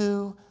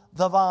to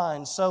the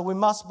vine. So we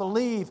must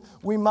believe.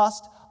 We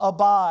must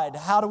abide.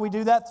 How do we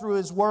do that? Through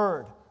His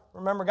Word.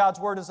 Remember, God's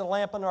Word is a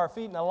lamp unto our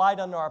feet and a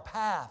light unto our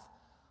path.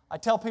 I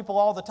tell people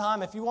all the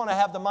time, if you want to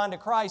have the mind of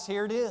Christ,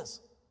 here it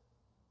is.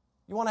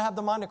 You want to have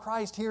the mind of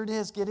Christ, here it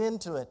is. Get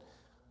into it.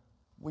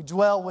 We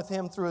dwell with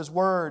Him through His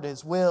Word,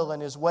 His will,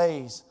 and His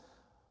ways.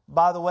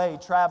 By the way,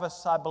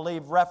 Travis, I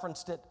believe,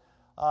 referenced it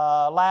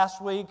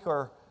last week,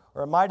 or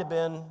it might have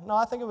been, no,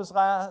 I think it was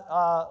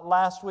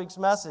last week's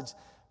message.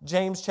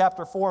 James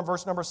chapter 4 and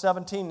verse number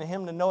 17, to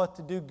him that knoweth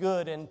to do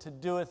good and to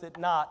doeth it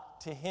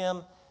not, to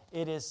him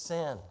it is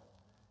sin.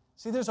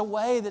 See, there's a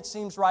way that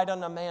seems right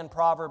unto a man,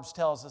 Proverbs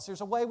tells us.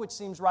 There's a way which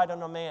seems right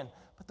unto a man,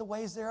 but the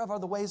ways thereof are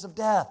the ways of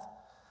death.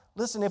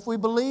 Listen, if we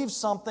believe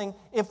something,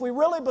 if we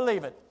really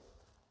believe it,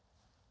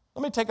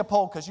 let me take a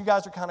poll, because you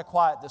guys are kind of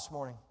quiet this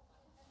morning.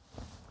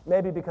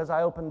 Maybe because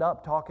I opened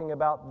up talking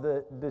about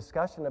the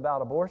discussion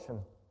about abortion.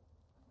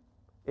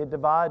 It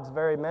divides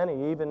very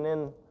many, even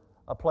in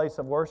a place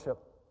of worship.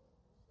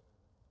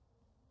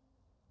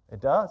 It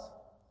does.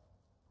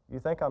 You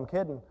think I'm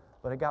kidding,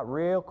 but it got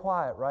real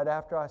quiet right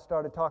after I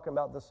started talking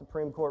about the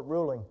Supreme Court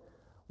ruling,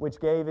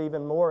 which gave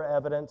even more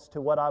evidence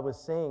to what I was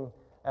seeing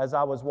as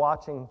I was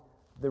watching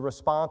the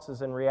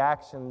responses and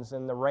reactions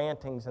and the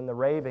rantings and the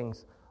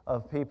ravings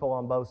of people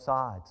on both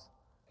sides,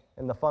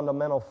 and the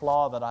fundamental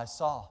flaw that I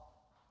saw.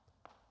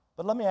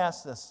 But let me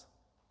ask this.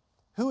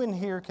 Who in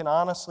here can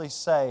honestly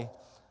say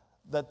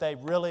that they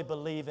really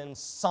believe in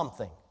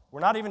something? We're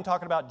not even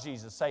talking about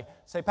Jesus.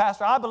 Say,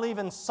 Pastor, I believe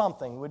in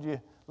something. Would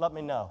you let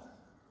me know?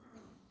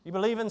 You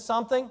believe in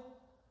something?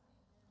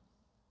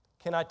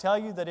 Can I tell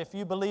you that if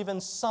you believe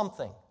in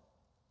something,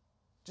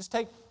 just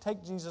take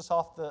Jesus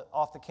off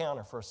the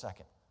counter for a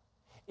second.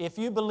 If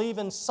you believe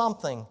in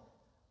something,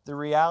 the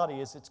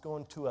reality is it's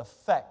going to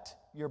affect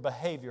your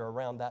behavior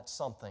around that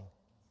something.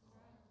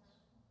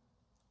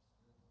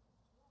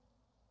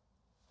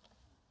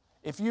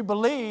 If you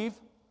believe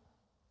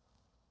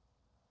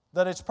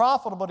that it's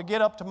profitable to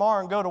get up tomorrow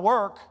and go to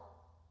work,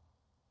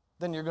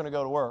 then you're going to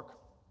go to work.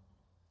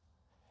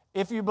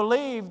 If you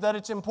believe that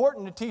it's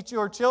important to teach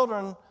your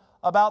children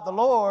about the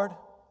Lord,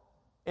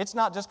 it's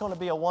not just going to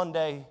be a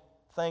one-day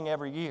thing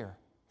every year.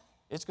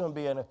 It's going to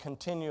be a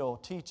continual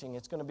teaching.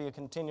 It's going to be a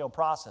continual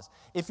process.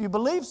 If you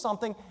believe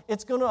something,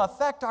 it's going to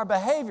affect our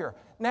behavior.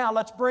 Now,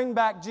 let's bring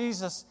back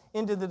Jesus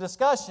into the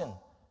discussion.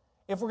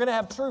 If we're going to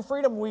have true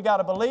freedom, we got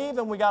to believe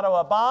and we got to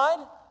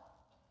abide.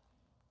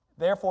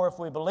 Therefore, if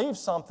we believe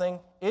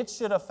something, it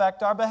should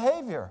affect our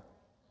behavior.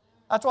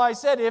 That's why I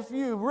said, if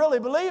you really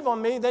believe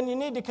on me, then you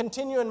need to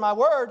continue in my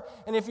word.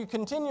 And if you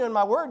continue in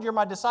my word, you're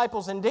my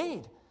disciples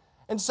indeed.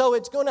 And so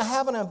it's going to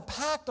have an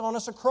impact on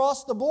us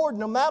across the board,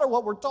 no matter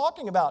what we're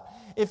talking about.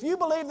 If you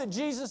believe that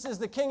Jesus is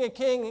the King of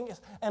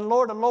Kings and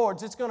Lord of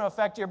Lords, it's going to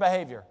affect your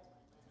behavior.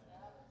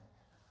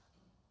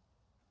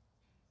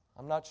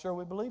 I'm not sure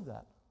we believe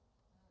that.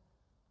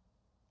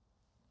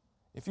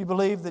 If you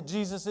believe that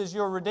Jesus is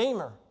your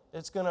Redeemer,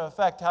 it's going to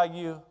affect how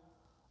you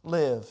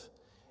live.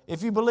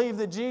 If you believe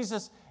that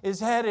Jesus is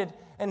headed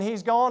and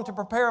He's gone to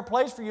prepare a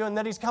place for you and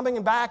that He's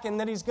coming back and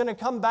that He's going to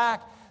come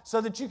back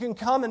so that you can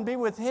come and be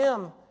with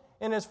Him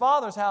in His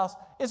Father's house,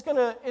 it's going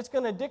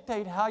to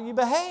dictate how you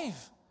behave.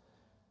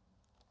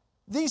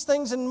 These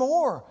things and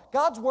more.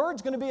 God's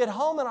Word's going to be at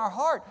home in our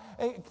heart.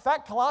 In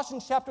fact,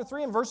 Colossians chapter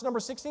 3 and verse number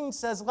 16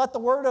 says, "Let the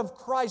word of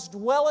Christ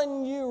dwell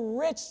in you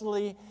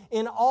richly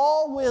in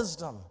all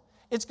wisdom."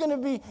 It's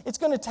going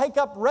to take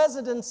up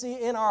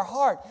residency in our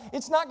heart.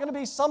 It's not going to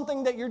be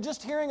something that you're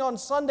just hearing on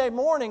Sunday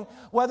morning,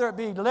 whether it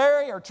be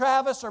Larry or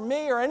Travis or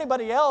me or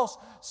anybody else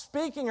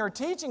speaking or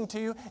teaching to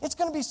you. It's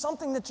going to be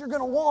something that you're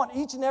going to want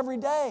each and every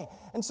day.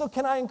 And so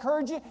can I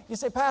encourage you? You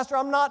say, "Pastor,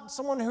 I'm not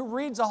someone who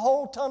reads a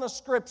whole ton of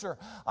Scripture.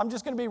 I'm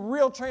just going to be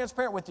real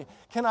transparent with you."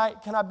 Can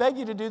I beg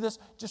you to do this?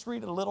 Just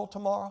read a little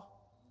tomorrow.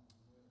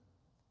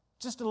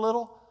 Just a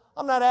little.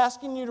 I'm not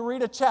asking you to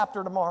read a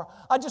chapter tomorrow.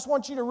 I just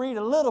want you to read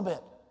a little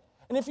bit.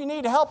 And if you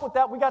need help with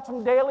that, we got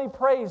some daily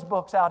praise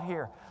books out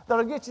here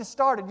that'll get you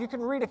started. You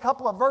can read a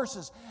couple of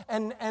verses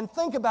and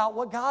think about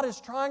what God is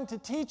trying to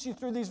teach you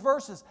through these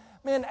verses.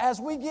 Man,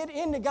 as we get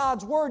into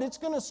God's Word, it's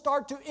going to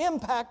start to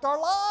impact our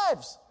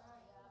lives.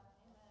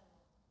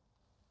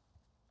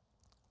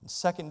 In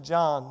 2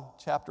 John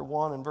chapter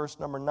 1 and verse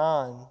number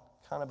 9,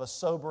 kind of a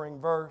sobering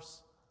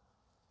verse,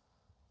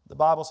 the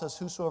Bible says,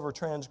 "Whosoever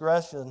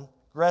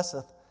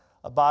transgresseth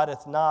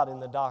abideth not in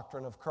the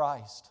doctrine of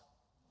Christ."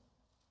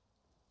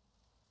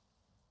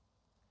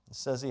 It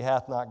says, "He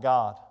hath not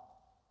God."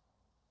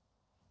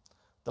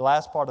 The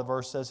last part of the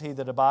verse says, "He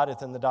that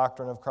abideth in the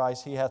doctrine of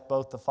Christ, he hath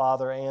both the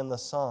Father and the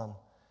Son."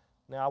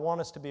 Now, I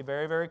want us to be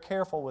very, very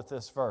careful with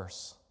this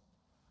verse,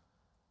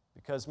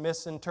 because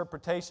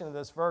misinterpretation of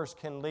this verse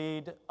can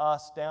lead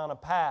us down a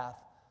path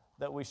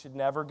that we should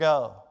never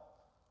go.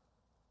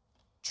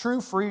 True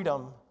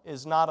freedom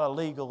is not a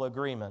legal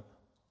agreement.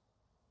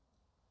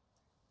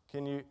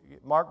 Can you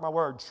mark my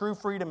word? True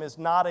freedom is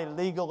not a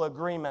legal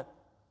agreement.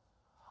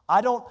 I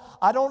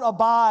don't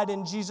abide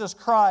in Jesus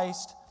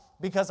Christ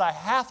because I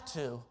have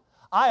to.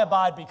 I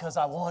abide because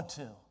I want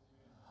to.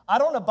 I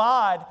don't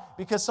abide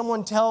because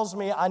someone tells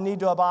me I need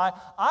to abide.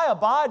 I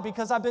abide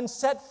because I've been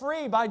set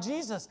free by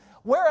Jesus.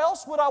 Where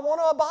else would I want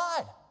to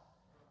abide?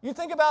 You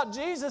think about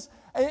Jesus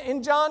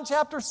in John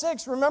chapter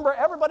 6. Remember,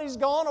 everybody's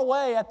gone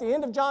away at the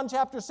end of John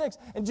chapter 6.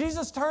 And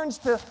Jesus turns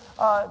to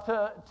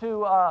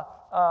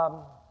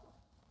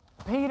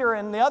Peter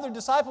and the other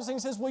disciples and he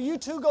says, "Will you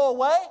two go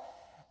away?"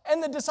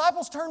 And the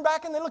disciples turn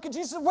back and they look at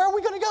Jesus and say, "Where are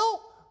we going to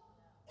go?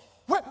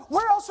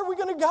 Where else are we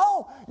going to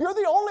go? You're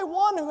the only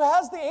one who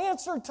has the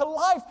answer to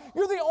life.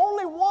 You're the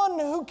only one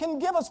who can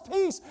give us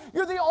peace.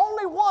 You're the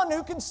only one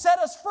who can set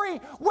us free.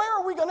 Where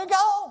are we going to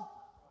go?"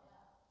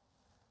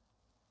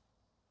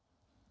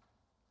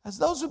 As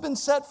those who've been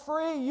set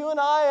free, you and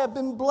I have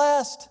been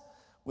blessed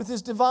with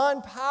His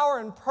divine power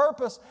and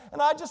purpose.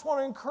 And I just want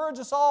to encourage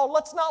us all,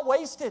 let's not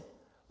waste it.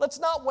 Let's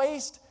not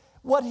waste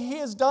what He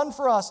has done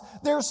for us.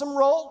 There are some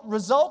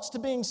results to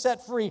being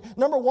set free.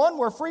 Number one,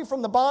 we're free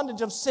from the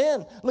bondage of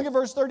sin. Look at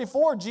verse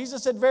 34.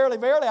 Jesus said, "Verily,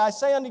 verily, I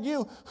say unto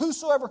you,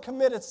 whosoever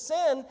committeth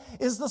sin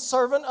is the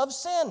servant of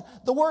sin."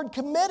 The word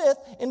committeth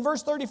in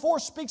verse 34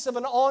 speaks of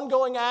an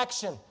ongoing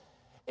action.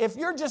 If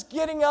you're just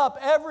getting up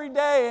every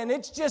day and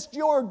it's just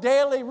your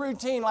daily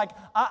routine, like,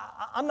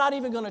 I'm not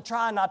even going to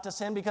try not to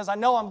sin because I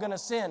know I'm going to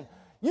sin,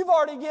 you've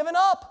already given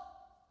up.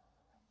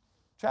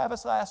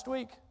 Travis last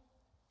week,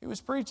 he was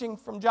preaching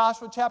from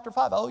Joshua chapter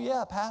 5. Oh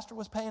yeah, pastor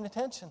was paying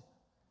attention.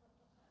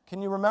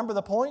 Can you remember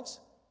the points?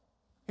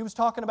 He was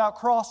talking about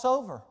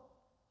crossover,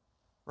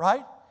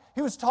 right?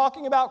 He was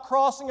talking about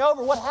crossing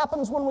over, what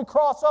happens when we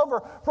cross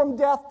over from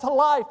death to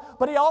life.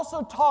 But he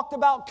also talked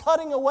about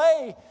cutting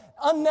away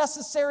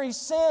unnecessary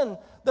sin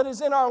that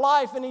is in our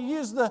life. And he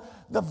used the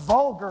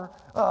vulgar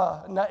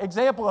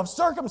example of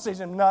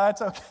circumcision. No,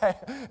 that's okay.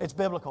 It's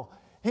biblical.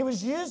 He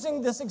was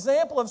using this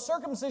example of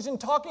circumcision,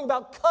 talking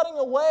about cutting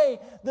away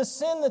the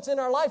sin that's in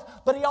our life.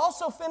 But he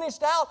also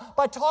finished out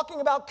by talking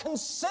about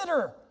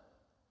considering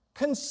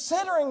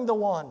the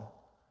one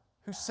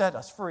who set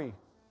us free.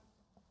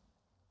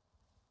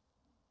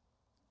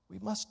 We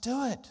must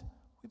do it.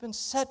 We've been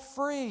set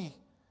free.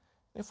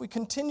 If we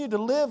continue to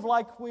live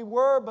like we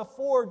were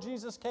before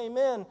Jesus came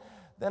in,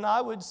 then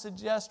I would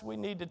suggest we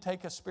need to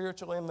take a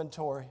spiritual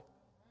inventory.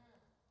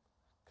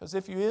 Because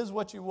if you is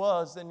what you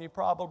was, then you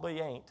probably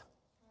ain't.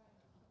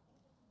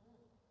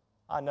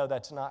 I know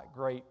that's not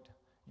great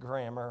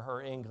grammar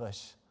or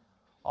English.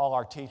 All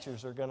our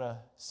teachers are going to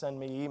send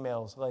me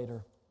emails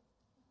later.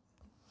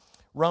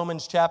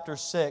 Romans chapter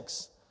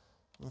 6,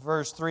 In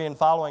verse 3 and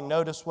following,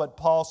 notice what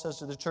Paul says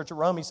to the church at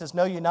Rome. He says,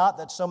 "Know ye not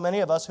that so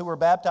many of us who were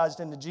baptized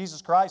into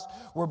Jesus Christ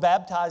were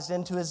baptized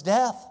into His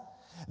death?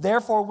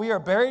 Therefore we are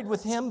buried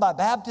with Him by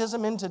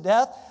baptism into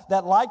death,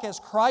 that like as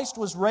Christ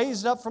was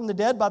raised up from the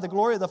dead by the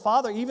glory of the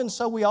Father, even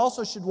so we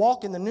also should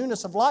walk in the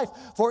newness of life.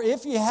 For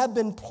if ye have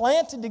been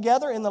planted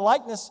together in the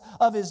likeness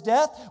of His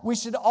death, we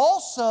should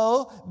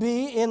also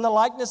be in the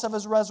likeness of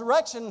His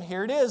resurrection."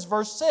 Here it is,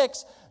 verse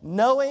 6,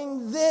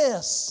 "Knowing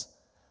this,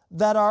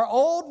 that our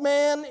old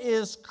man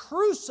is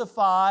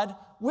crucified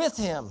with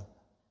Him."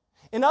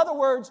 In other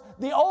words,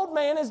 the old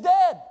man is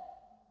dead.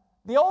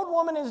 The old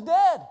woman is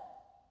dead.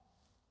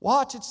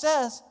 Watch, it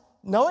says,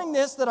 "Knowing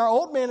this, that our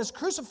old man is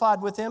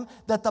crucified with Him,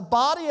 that the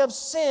body of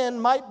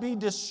sin might be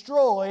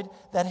destroyed,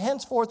 that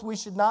henceforth we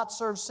should not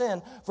serve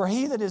sin. For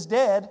he that is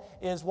dead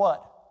is"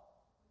 what?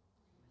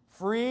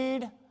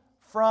 "Freed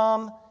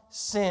from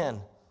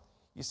sin."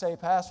 You say,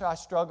 "Pastor, I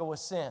struggle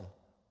with sin."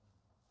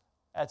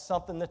 That's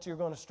something that you're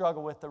going to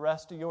struggle with the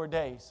rest of your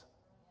days.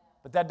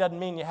 But that doesn't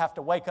mean you have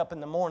to wake up in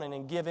the morning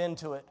and give in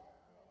to it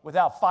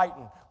without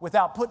fighting,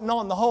 without putting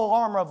on the whole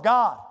armor of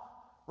God.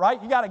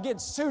 Right? You got to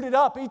get suited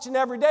up each and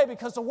every day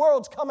because the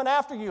world's coming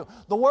after you.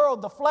 The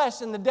world, the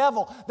flesh, and the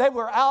devil, they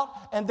were out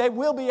and they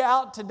will be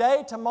out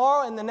today,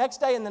 tomorrow, and the next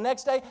day, and the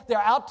next day. They're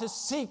out to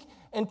seek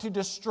and to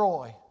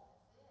destroy.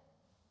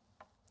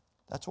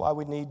 That's why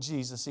we need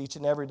Jesus each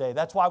and every day.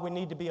 That's why we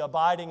need to be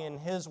abiding in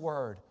His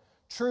Word.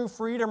 True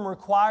freedom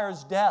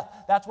requires death.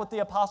 That's what the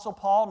Apostle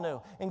Paul knew.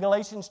 In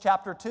Galatians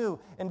chapter 2,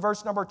 in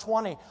verse number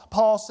 20,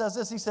 Paul says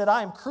this. He said,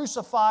 "I am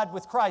crucified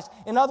with Christ."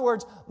 In other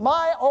words,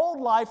 my old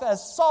life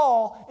as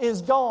Saul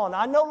is gone.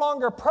 I no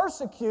longer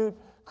persecute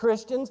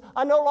Christians.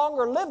 I no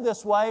longer live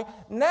this way.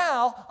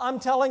 Now I'm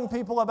telling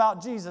people about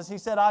Jesus. He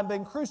said, "I've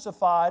been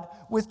crucified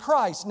with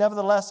Christ.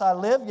 Nevertheless I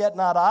live, yet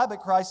not I,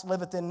 but Christ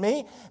liveth in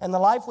me. And the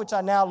life which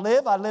I now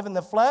live, I live in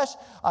the flesh.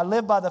 I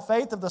live by the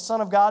faith of the Son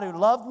of God who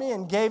loved me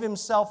and gave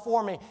Himself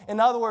for me." In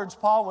other words,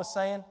 Paul was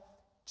saying,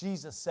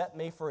 Jesus set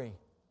me free.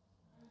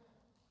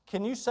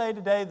 Can you say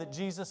today that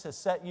Jesus has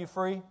set you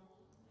free?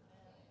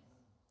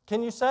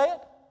 Can you say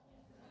it?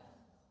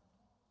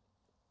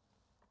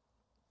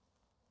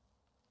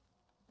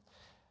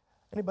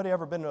 Anybody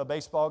ever been to a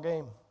baseball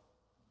game?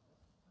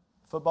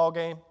 Football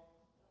game?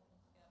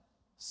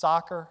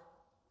 Soccer?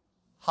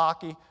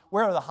 Hockey?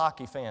 Where are the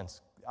hockey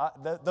fans?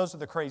 Those are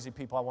the crazy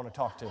people I want to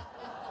talk to.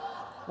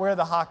 Where are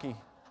the hockey?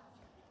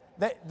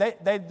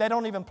 They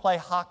don't even play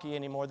hockey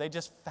anymore. They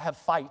just have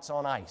fights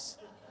on ice.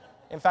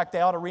 In fact,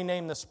 they ought to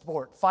rename the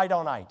sport Fight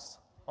on Ice.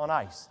 On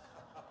ice.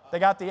 They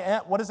got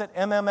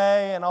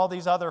MMA and all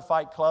these other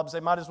fight clubs. They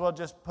might as well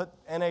just put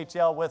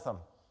NHL with them.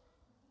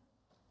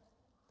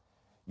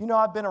 You know,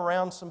 I've been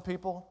around some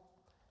people,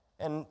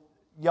 and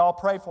y'all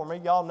pray for me.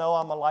 Y'all know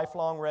I'm a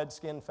lifelong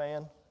Redskin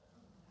fan.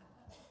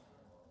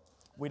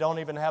 We don't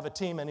even have a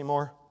team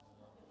anymore.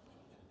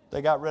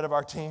 They got rid of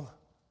our team.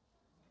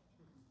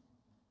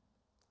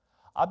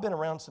 I've been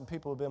around some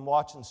people who have been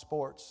watching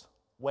sports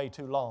way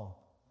too long.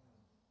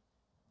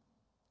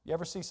 You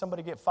ever see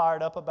somebody get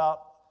fired up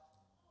about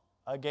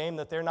a game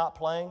that they're not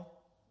playing?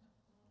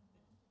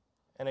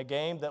 And a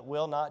game that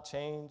will not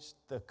change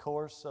the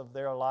course of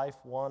their life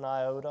one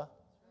iota?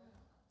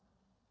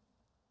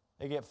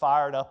 They get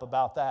fired up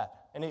about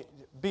that. And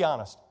be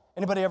honest,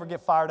 anybody ever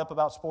get fired up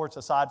about sports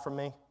aside from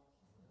me?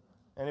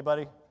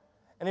 Anybody?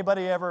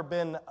 Anybody ever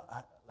been,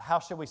 how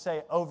should we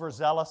say,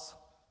 overzealous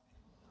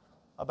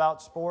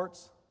about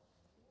sports?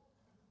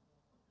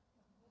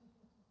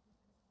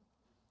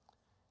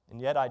 And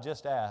yet I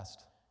just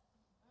asked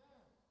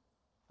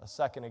a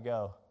second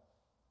ago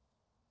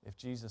if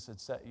Jesus had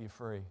set you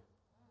free.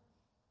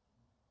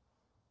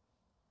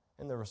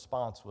 And the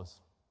response was,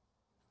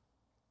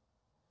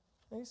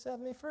 He set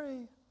me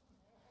free.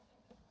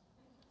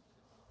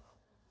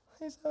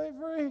 He set me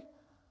free.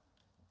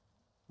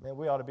 Man,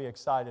 we ought to be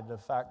excited the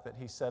fact that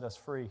He set us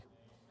free.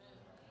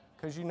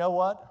 Because you know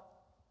what?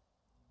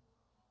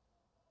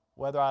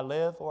 Whether I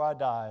live or I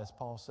die, as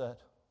Paul said.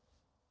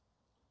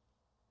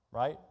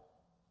 Right?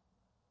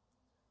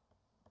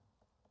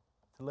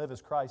 To live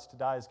is Christ, to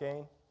die is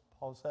gain,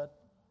 Paul said.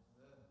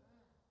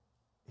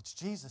 It's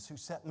Jesus who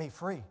set me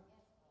free.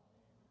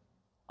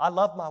 I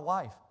love my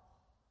wife.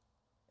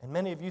 And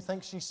many of you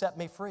think she set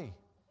me free.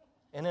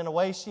 And in a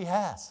way, she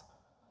has.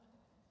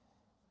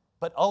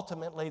 But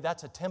ultimately,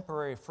 that's a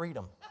temporary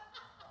freedom.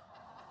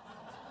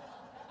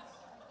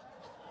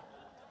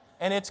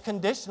 And it's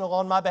conditional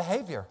on my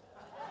behavior.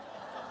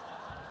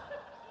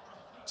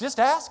 Just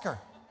ask her.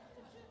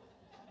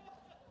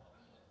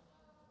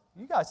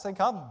 You guys think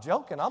I'm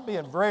joking.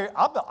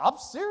 I'm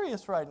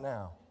serious right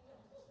now.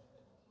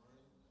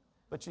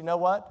 But you know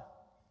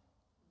what?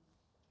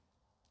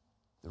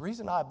 The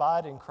reason I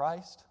abide in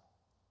Christ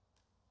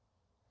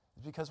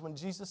is because when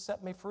Jesus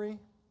set me free,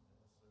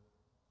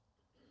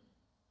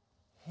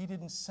 He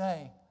didn't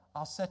say,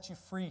 I'll set you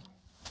free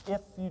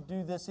if you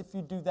do this, if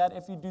you do that,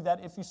 if you do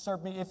that, if you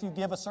serve me, if you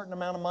give a certain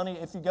amount of money,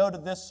 if you go to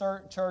this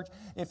church,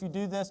 if you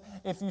do this,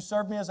 if you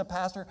serve me as a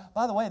pastor.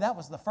 By the way, that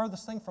was the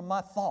furthest thing from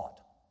my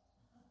thought.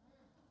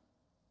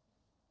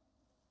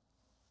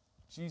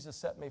 Jesus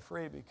set me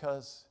free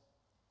because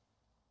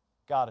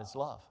God is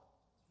love.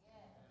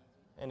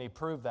 And He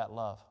proved that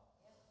love.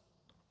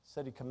 He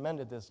said He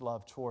commended this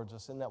love towards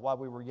us, and that while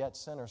we were yet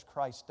sinners,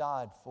 Christ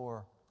died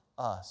for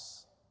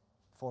us,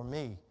 for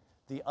me,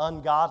 the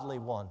ungodly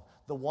one,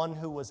 the one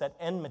who was at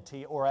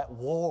enmity or at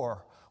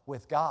war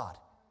with God.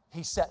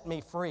 He set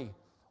me free.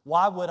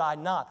 Why would I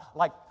not?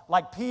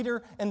 Like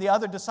Peter and the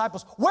other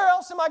disciples, where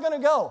else am I going to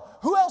go?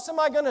 Who else am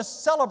I going to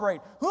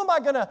celebrate? Who am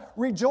I going to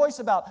rejoice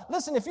about?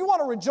 Listen, if you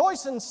want to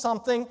rejoice in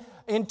something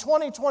in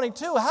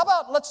 2022, how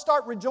about let's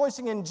start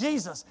rejoicing in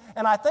Jesus?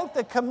 And I think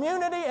the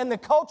community and the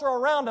culture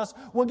around us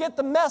will get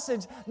the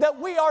message that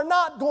we are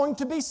not going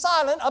to be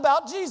silent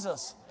about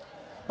Jesus.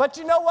 But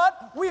you know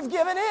what? We've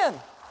given in.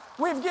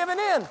 We've given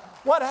in.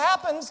 What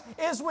happens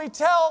is we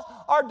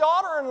tell our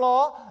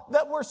daughter-in-law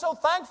that we're so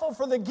thankful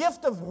for the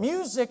gift of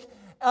music,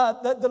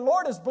 that the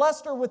Lord has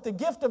blessed her with the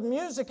gift of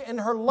music and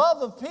her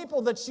love of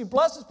people, that she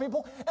blesses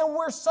people. And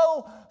we're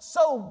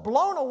so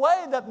blown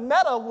away that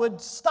Meta would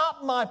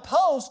stop my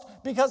post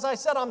because I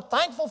said I'm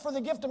thankful for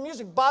the gift of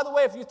music. By the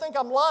way, if you think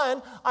I'm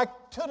lying, I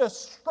took a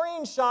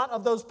screenshot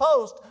of those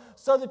posts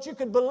so that you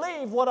could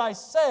believe what I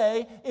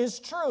say is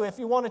true. If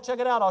you want to check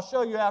it out, I'll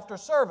show you after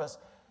service.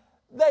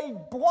 They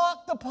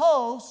blocked the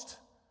post.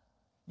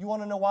 You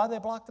want to know why they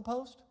blocked the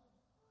post?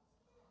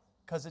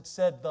 Because it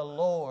said the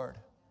Lord.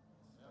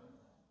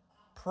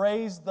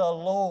 Praise the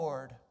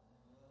Lord.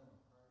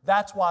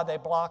 That's why they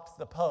blocked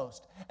the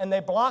post. And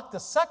they blocked the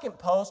second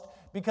post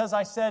because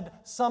I said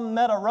some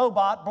Meta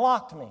robot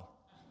blocked me,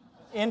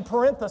 in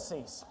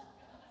parentheses.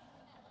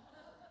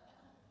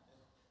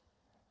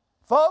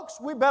 Folks,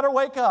 we better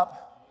wake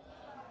up.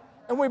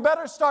 And we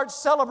better start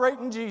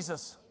celebrating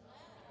Jesus.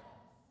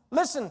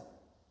 Listen,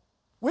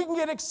 we can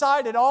get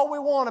excited all we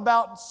want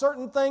about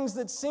certain things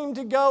that seem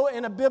to go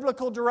in a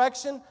biblical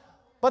direction,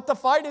 but the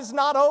fight is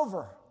not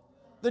over.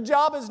 The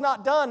job is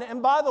not done.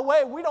 And by the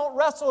way, we don't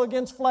wrestle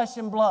against flesh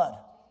and blood.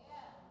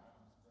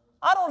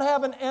 I don't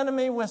have an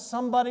enemy with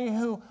somebody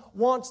who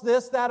wants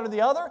this, that, or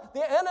the other.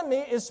 The enemy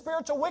is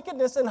spiritual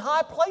wickedness in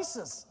high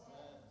places.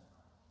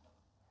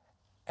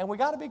 And we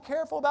got to be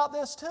careful about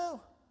this too.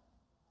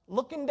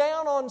 Looking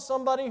down on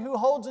somebody who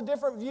holds a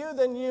different view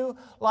than you,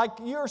 like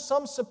you're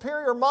some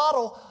superior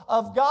model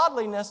of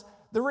godliness.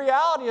 The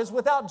reality is,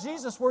 without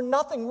Jesus, we're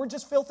nothing. We're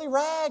just filthy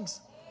rags.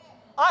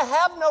 I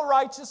have no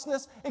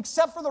righteousness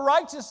except for the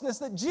righteousness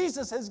that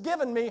Jesus has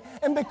given me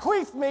and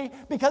bequeathed me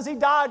because He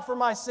died for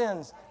my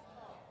sins.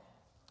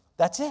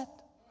 That's it.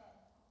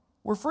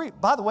 We're free.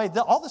 By the way,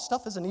 all this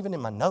stuff isn't even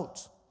in my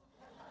notes.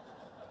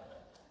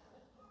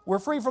 We're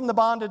free from the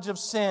bondage of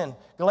sin.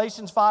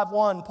 Galatians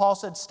 5:1, Paul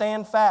said,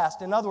 stand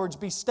fast. In other words,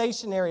 be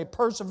stationary,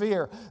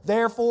 persevere.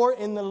 Therefore,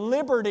 in the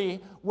liberty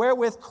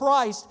wherewith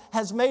Christ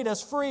has made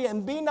us free,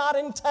 and be not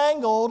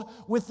entangled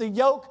with the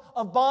yoke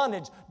of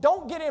bondage.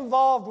 Don't get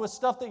involved with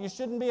stuff that you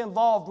shouldn't be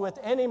involved with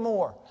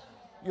anymore.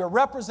 You're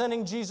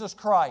representing Jesus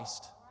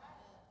Christ.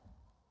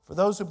 For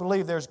those who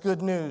believe, there's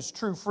good news.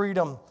 True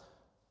freedom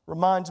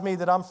reminds me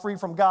that I'm free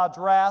from God's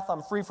wrath.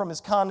 I'm free from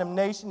His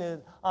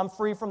condemnation. I'm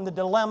free from the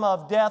dilemma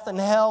of death and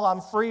hell. I'm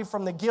free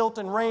from the guilt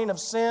and reign of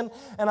sin.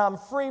 And I'm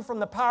free from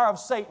the power of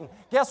Satan.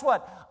 Guess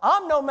what?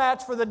 I'm no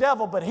match for the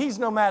devil, but he's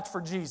no match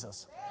for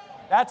Jesus.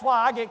 That's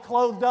why I get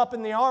clothed up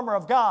in the armor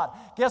of God.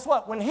 Guess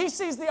what? When he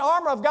sees the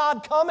armor of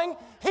God coming,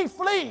 he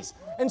flees.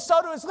 And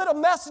so do his little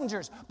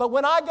messengers. But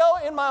when I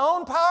go in my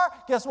own power,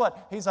 guess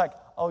what? He's like,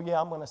 oh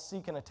yeah, I'm going to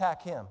seek and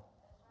attack him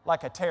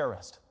like a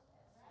terrorist,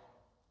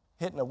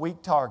 hitting a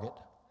weak target.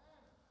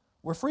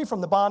 We're free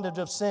from the bondage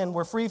of sin.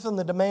 We're free from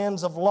the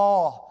demands of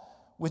law.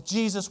 With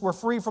Jesus, we're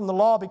free from the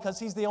law because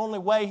He's the only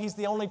way, He's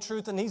the only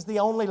truth, and He's the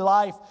only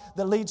life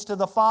that leads to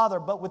the Father.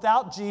 But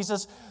without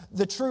Jesus,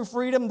 the true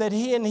freedom that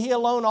He and He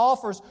alone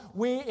offers,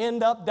 we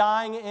end up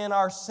dying in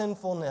our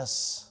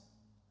sinfulness.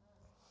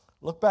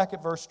 Look back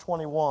at verse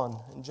 21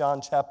 in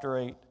John chapter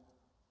 8.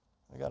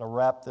 I got to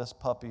wrap this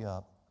puppy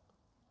up.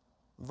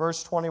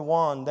 Verse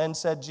 21, then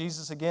said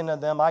Jesus again to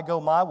them, I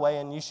go my way,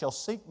 and ye shall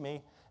seek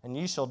me, and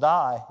ye shall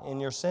die in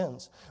your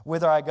sins.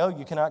 Whither I go,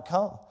 you cannot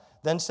come.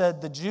 Then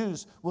said the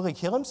Jews, will He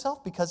kill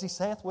Himself, because He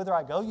saith, whither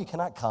I go, you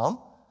cannot come?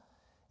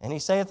 And He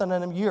saith unto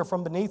them, ye are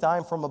from beneath, I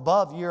am from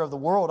above, ye are of the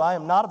world, I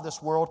am not of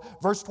this world.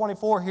 Verse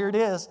 24, here it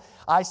is.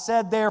 I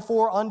said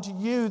therefore unto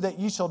you that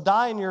ye shall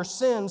die in your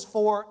sins,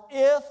 for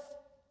if,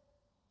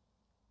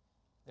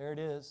 there it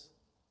is,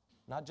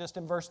 not just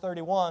in verse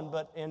 31,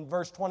 but in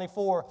verse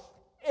 24,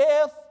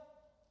 if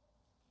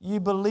ye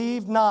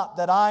believe not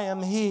that I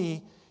am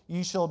He,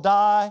 ye shall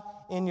die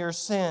in your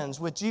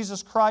sins. With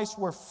Jesus Christ,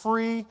 we're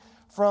free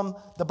from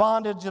the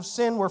bondage of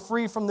sin. We're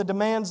free from the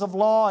demands of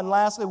law. And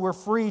lastly, we're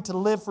free to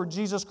live for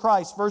Jesus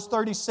Christ. Verse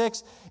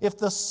 36, if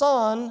the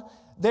Son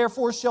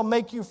therefore shall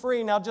make you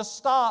free. Now just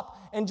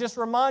stop and just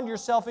remind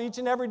yourself each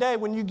and every day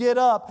when you get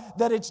up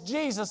that it's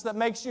Jesus that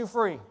makes you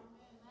free.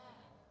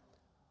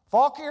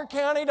 Fauquier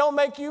County don't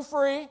make you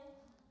free.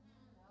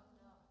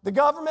 The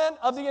government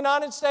of the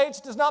United States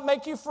does not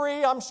make you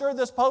free. I'm sure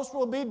this post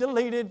will be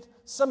deleted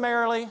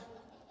summarily.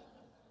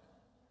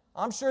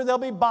 I'm sure there'll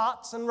be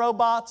bots and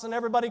robots and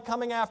everybody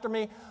coming after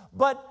me.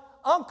 But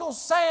Uncle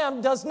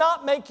Sam does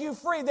not make you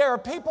free. There are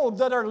people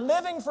that are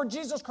living for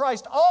Jesus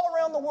Christ all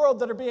around the world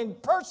that are being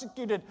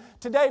persecuted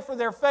today for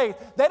their faith.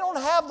 They don't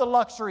have the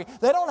luxury.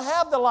 They don't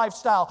have the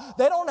lifestyle.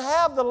 They don't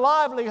have the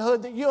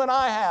livelihood that you and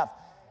I have.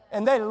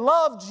 And they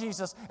love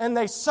Jesus and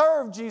they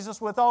serve Jesus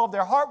with all of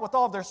their heart, with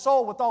all of their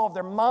soul, with all of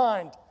their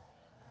mind.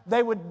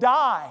 They would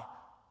die.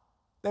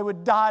 They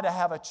would die to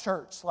have a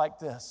church like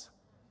this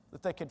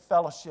that they could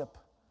fellowship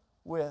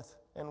with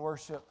and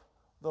worship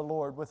the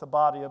Lord with a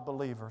body of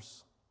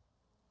believers.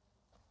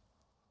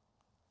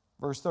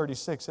 Verse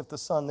 36, if the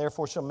Son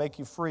therefore shall make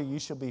you free, you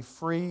shall be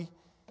free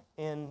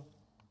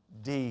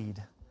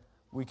indeed.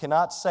 We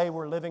cannot say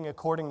we're living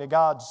according to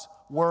God's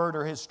word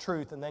or His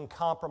truth and then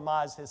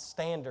compromise His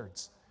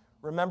standards.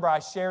 Remember, I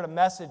shared a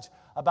message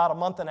about a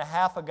month and a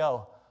half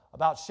ago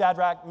about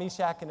Shadrach,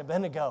 Meshach, and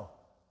Abednego.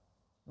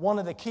 One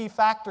of the key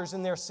factors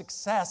in their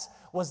success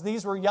was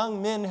these were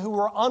young men who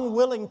were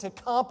unwilling to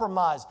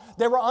compromise.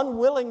 They were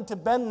unwilling to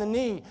bend the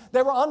knee.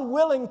 They were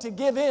unwilling to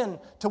give in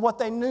to what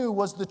they knew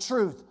was the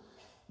truth.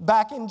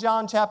 Back in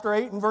John chapter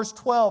 8 and verse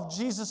 12,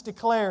 Jesus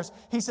declares,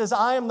 He says,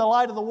 I am the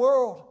light of the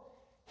world.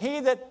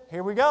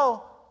 Here we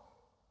go,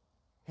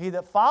 he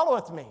that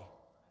followeth me.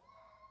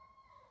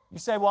 You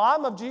say, well,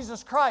 I'm of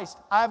Jesus Christ.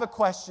 I have a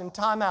question,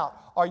 time out.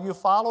 Are you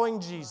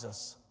following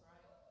Jesus?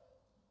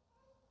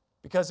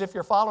 Because if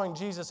you're following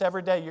Jesus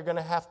every day, you're going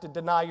to have to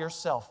deny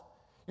yourself.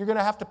 You're going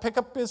to have to pick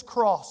up His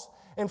cross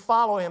and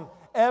follow Him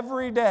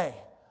every day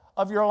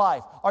of your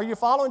life. Are you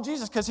following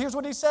Jesus? Because here's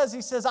what He says.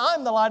 He says,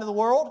 I'm the light of the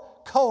world,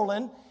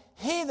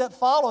 he that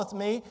followeth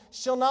me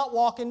shall not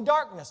walk in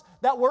darkness.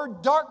 That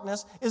word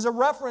darkness is a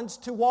reference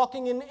to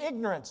walking in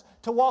ignorance,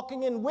 to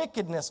walking in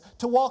wickedness,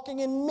 to walking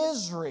in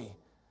misery.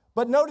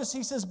 But notice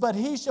He says, but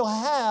he shall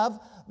have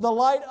the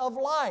light of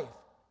life.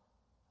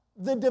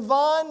 The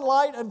divine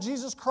light of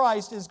Jesus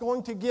Christ is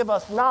going to give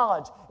us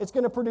knowledge. It's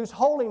going to produce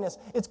holiness.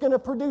 It's going to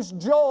produce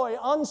joy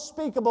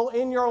unspeakable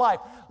in your life.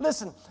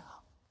 Listen,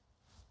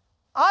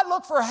 I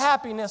look for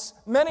happiness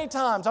many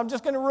times. I'm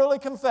just going to really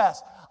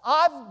confess.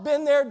 I've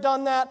been there,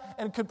 done that,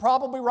 and could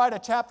probably write a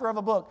chapter of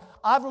a book.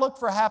 I've looked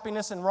for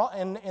happiness in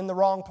the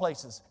wrong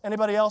places.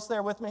 Anybody else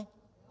there with me?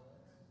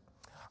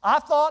 I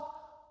thought,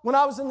 when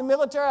I was in the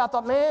military, I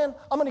thought, man,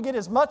 I'm going to get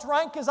as much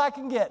rank as I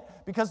can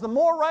get. Because the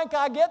more rank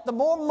I get, the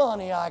more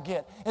money I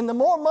get. And the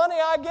more money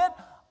I get,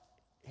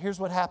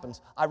 here's what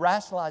happens. I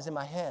rationalize in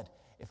my head,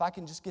 if I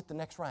can just get the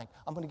next rank,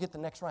 I'm going to get the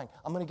next rank.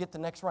 I'm going to get the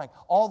next rank.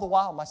 All the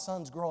while, my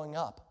son's growing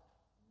up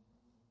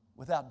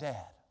without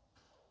dad.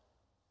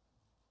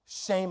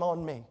 Shame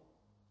on me.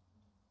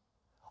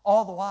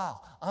 All the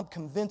while, I'm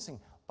convincing,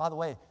 by the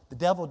way, the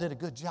devil did a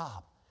good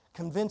job,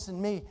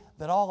 convincing me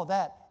that all of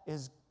that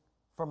is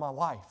for my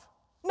wife.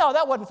 No,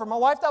 that wasn't for my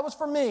wife. That was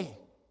for me.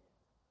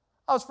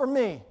 That was for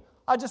me.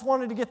 I just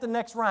wanted to get the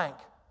next rank.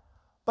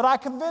 But I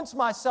convinced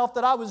myself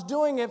that I was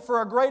doing it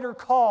for a greater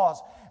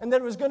cause and that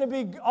it was going to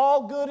be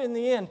all good in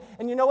the end.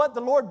 And you know what?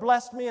 The Lord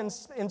blessed me in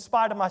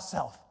spite of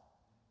myself.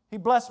 He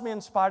blessed me in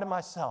spite of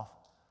myself.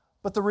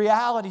 But the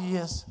reality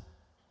is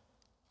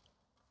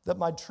that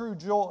my true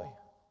joy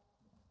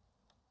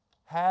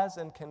has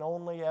and can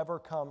only ever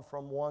come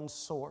from one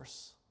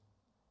source,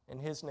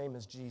 and His name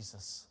is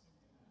Jesus.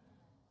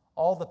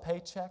 All the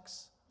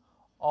paychecks,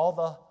 all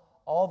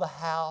the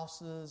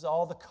houses,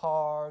 all the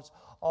cars,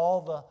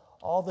 all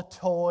the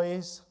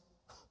toys,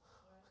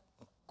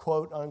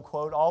 quote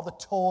unquote, all the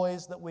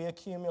toys that we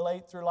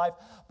accumulate through life.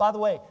 By the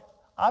way,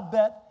 I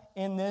bet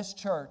in this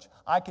church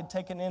I could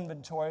take an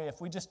inventory if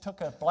we just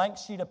took a blank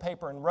sheet of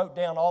paper and wrote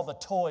down all the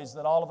toys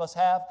that all of us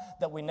have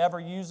that we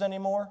never use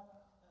anymore.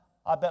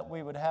 I bet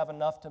we would have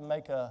enough to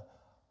make a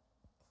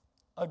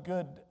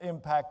good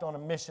impact on a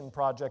mission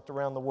project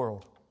around the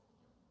world.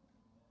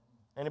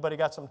 Anybody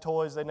got some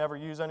toys they never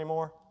use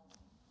anymore?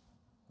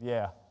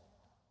 Yeah. It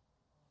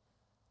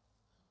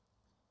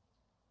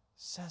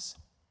says,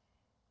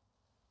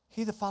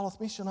 he that followeth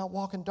me shall not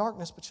walk in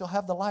darkness, but shall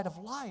have the light of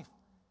life.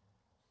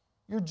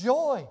 Your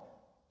joy,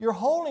 your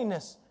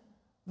holiness,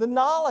 the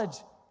knowledge,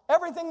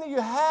 everything that you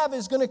have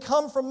is going to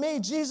come from me.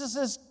 Jesus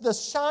is the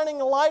shining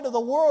light of the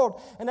world.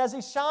 And as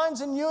He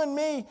shines in you and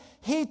me,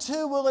 He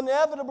too will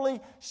inevitably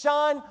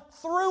shine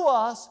through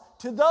us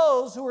to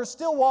those who are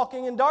still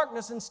walking in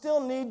darkness and still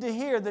need to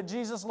hear that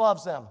Jesus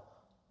loves them.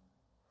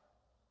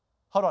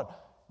 Hold on.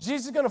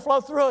 Jesus is going to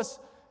flow through us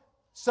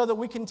so that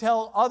we can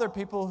tell other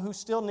people who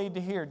still need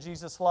to hear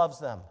Jesus loves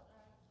them.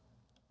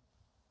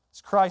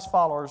 As Christ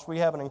followers, we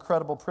have an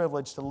incredible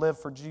privilege to live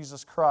for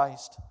Jesus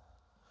Christ.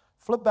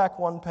 Flip back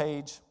one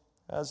page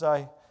as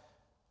I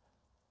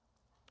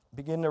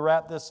begin to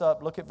wrap this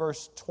up. Look at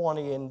verse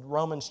 20 in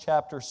Romans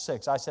chapter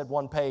 6. I said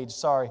one page,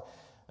 sorry.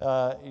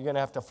 You're going to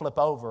have to flip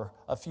over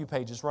a few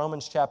pages.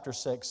 Romans chapter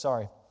 6,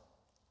 sorry.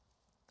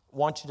 I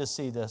want you to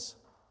see this.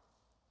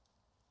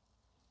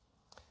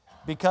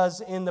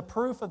 Because in the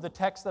proof of the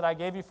text that I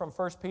gave you from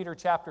 1 Peter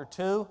chapter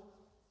 2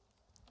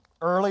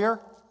 earlier,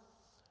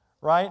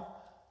 right,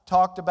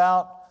 talked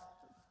about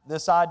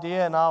this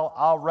idea, and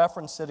I'll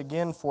reference it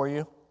again for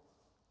you.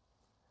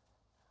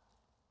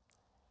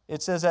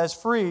 It says, as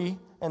free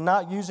and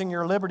not using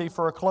your liberty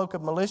for a cloak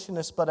of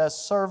maliciousness, but as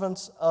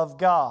servants of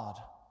God.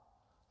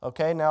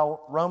 Okay,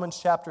 now Romans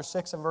chapter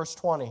 6 and verse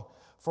 20.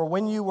 For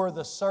when you were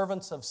the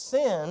servants of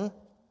sin,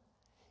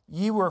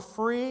 ye were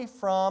free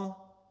from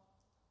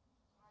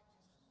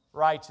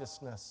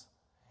righteousness.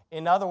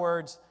 In other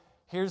words,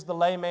 here's the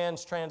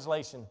layman's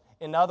translation.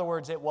 In other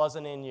words, it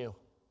wasn't in you.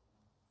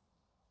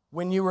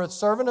 When you were a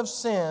servant of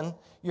sin,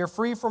 you're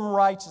free from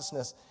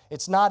righteousness.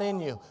 It's not in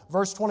you.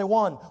 Verse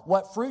 21,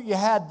 what fruit you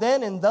had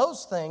then in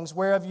those things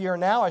whereof ye are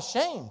now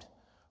ashamed,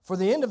 for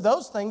the end of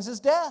those things is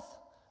death.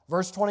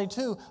 Verse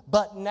 22,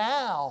 but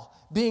now,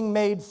 being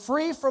made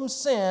free from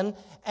sin,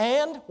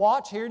 and,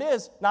 watch, here it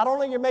is, not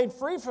only you're made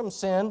free from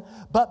sin,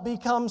 but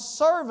become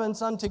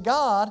servants unto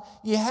God,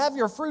 ye have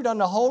your fruit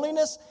unto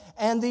holiness,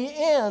 and the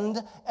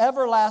end,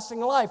 everlasting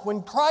life.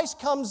 When Christ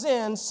comes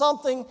in,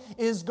 something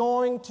is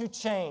going to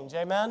change.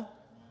 Amen?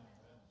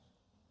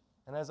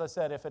 And as I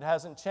said, if it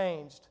hasn't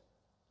changed,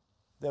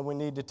 then we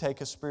need to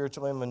take a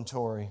spiritual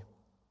inventory.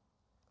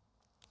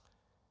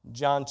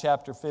 John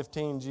chapter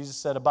 15, Jesus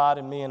said, abide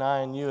in me and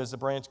I in you, as the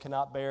branch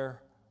cannot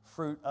bear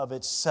fruit of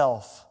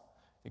itself,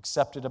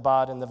 except it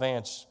abide in the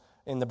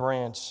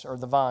branch or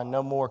the vine.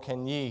 No more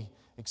can ye,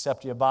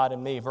 except ye abide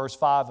in me. Verse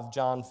 5 of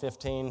John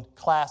 15,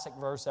 classic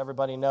verse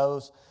everybody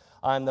knows.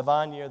 I am the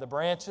vine, ye are the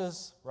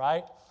branches,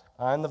 right?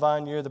 I am the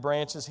vine, ye are the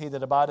branches. He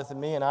that abideth in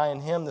me and I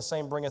in him, the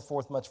same bringeth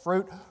forth much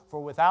fruit.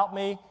 For without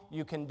me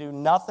you can do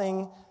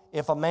nothing.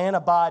 If a man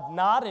abide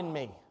not in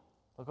me,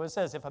 look what it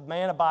says, if a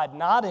man abide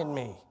not in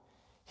me,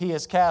 he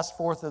is cast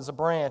forth as a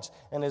branch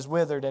and is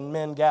withered, and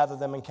men gather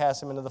them and cast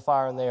them into the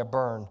fire, and they are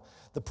burned.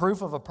 The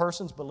proof of a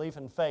person's belief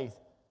and faith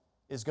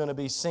is going to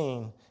be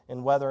seen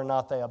in whether or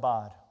not they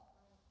abide.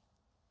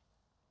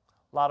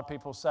 A lot of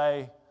people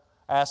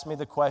ask me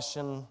the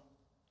question,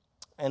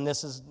 and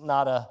this is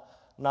not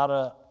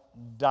a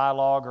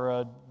dialogue or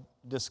a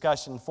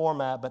discussion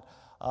format, but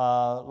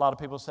a lot of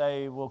people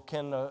say, well,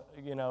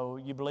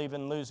 you believe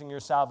in losing your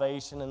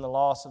salvation and the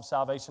loss of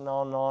salvation,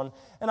 on and on.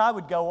 And I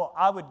would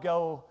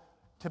go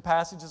to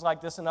passages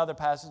like this and other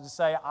passages to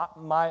say,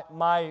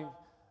 my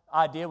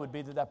idea would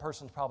be that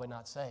person's probably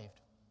not saved.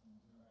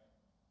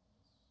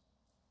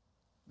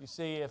 You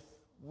see, if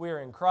we're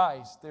in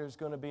Christ, there's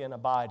going to be an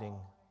abiding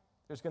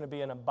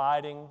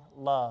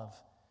love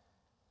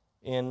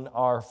in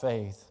our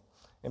faith.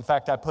 In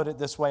fact, I put it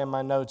this way in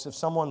my notes. If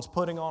someone's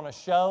putting on a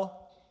show,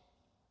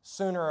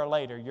 sooner or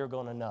later, you're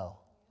going to know.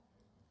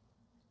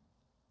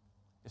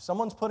 If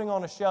someone's putting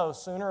on a show,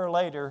 sooner or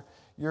later,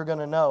 you're going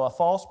to know. A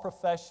false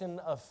profession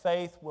of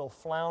faith will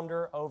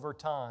flounder over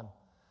time.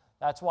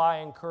 That's why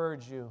I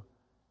encourage you,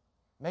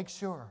 make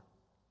sure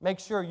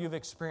you've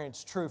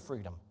experienced true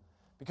freedom.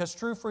 Because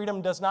true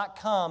freedom does not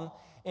come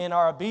in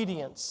our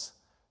obedience.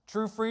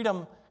 True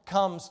freedom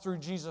comes through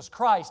Jesus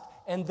Christ,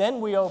 and then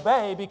we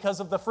obey because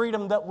of the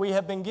freedom that we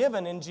have been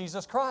given in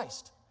Jesus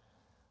Christ.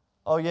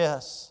 Oh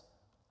yes,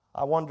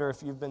 I wonder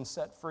if you've been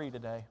set free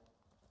today.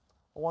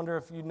 I wonder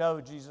if you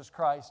know Jesus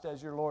Christ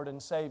as your Lord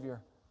and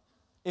Savior.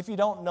 If you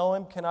don't know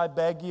Him, can I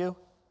beg you?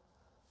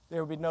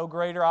 There will be no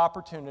greater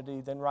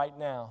opportunity than right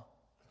now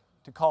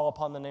to call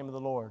upon the name of the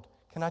Lord.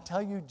 Can I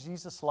tell you,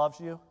 Jesus loves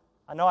you?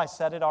 I know I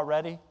said it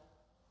already,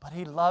 but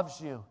He loves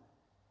you.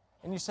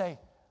 And you say,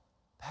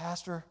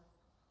 Pastor,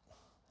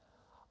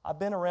 I've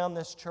been around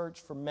this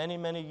church for many,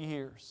 many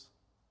years.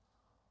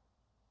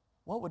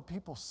 What would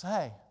people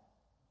say?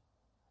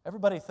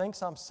 Everybody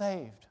thinks I'm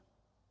saved.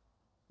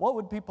 What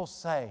would people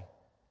say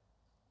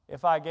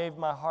if I gave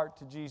my heart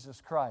to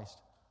Jesus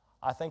Christ?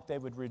 I think they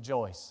would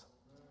rejoice.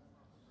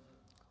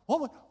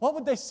 What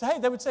would they say?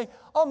 They would say,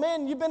 oh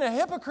man, you've been a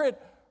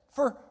hypocrite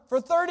for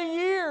 30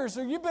 years,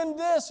 or you've been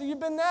this, or you've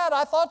been that.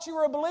 I thought you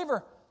were a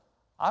believer.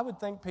 I would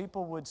think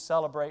people would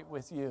celebrate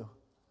with you,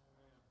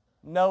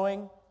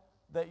 knowing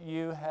that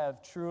you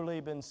have truly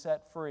been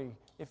set free.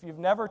 If you've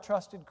never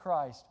trusted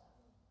Christ,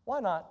 why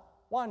not?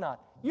 Why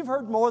not? You've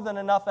heard more than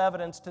enough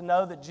evidence to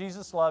know that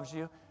Jesus loves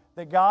you,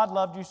 that God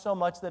loved you so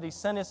much that He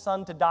sent His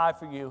Son to die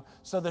for you,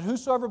 so that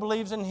whosoever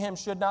believes in Him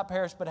should not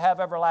perish but have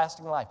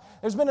everlasting life.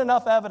 There's been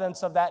enough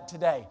evidence of that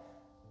today.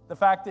 The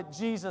fact that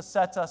Jesus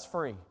sets us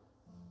free.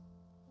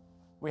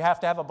 We have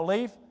to have a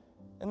belief,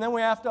 and then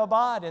we have to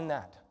abide in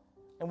that.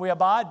 And we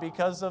abide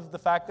because of the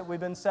fact that we've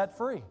been set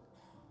free.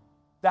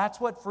 That's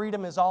what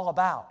freedom is all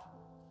about.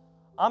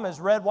 I'm as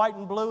red, white,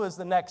 and blue as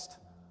the next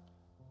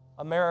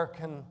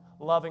American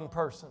loving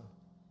person.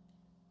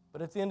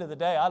 But at the end of the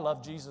day, I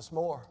love Jesus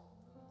more.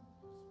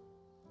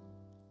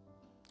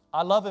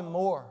 I love Him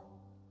more.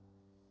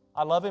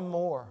 I love Him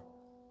more.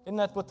 Isn't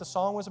that what the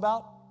song was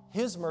about?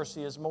 His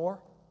mercy is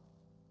more.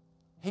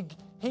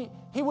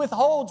 He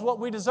withholds what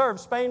we deserve.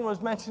 Spain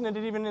was mentioning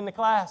it even in the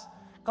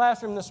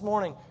classroom this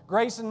morning.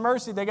 Grace and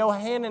mercy, they go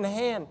hand in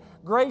hand.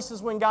 Grace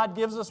is when God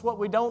gives us what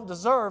we don't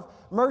deserve.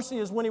 Mercy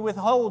is when He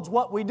withholds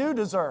what we do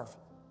deserve.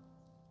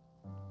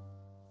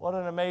 What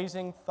an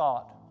amazing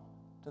thought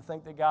to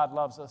think that God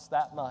loves us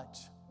that much,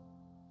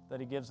 that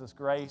He gives us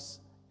grace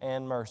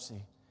and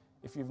mercy.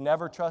 If you've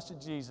never trusted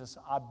Jesus,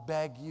 I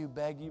beg you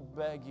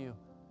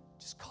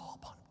Just call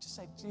upon Him. Just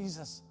say,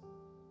 Jesus,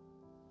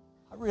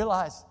 I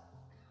realize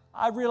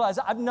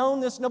I've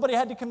known this. Nobody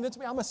had to convince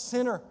me I'm a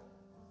sinner.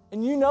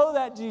 And you know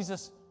that,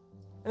 Jesus.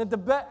 And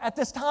at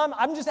this time,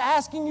 I'm just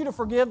asking you to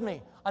forgive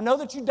me. I know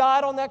that you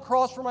died on that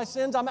cross for my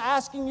sins. I'm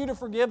asking you to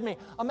forgive me.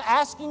 I'm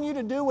asking you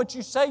to do what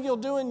you say you'll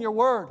do in your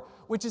word,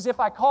 which is if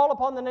I call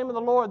upon the name of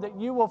the Lord, that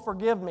you will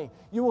forgive me.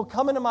 You will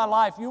come into my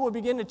life. You will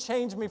begin to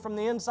change me from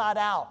the inside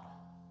out.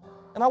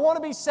 And I want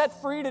to be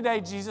set free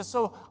today, Jesus.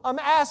 So I'm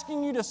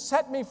asking you to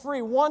set me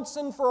free once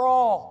and for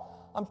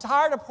all. I'm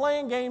tired of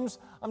playing games.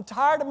 I'm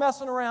tired of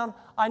messing around.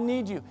 I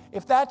need you.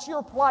 If that's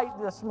your plight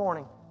this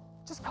morning,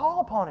 just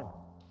call upon Him.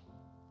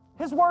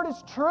 His word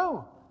is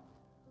true.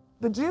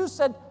 The Jews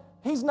said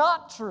He's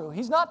not true.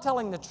 He's not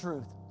telling the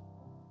truth.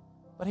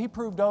 But He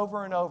proved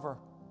over and over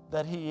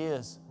that He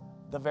is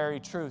the very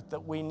truth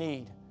that we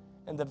need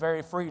and the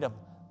very freedom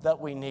that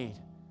we need.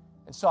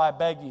 And so I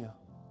beg you,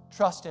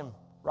 trust Him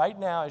right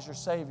now as your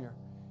Savior.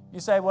 You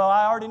say, well,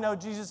 I already know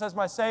Jesus as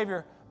my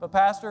Savior, but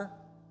Pastor,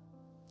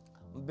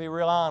 I'm going to be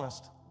real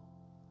honest.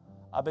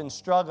 I've been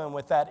struggling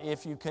with that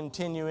if you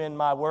continue in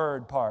my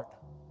word part.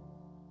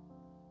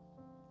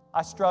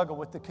 I struggle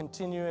with the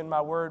continue in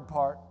my word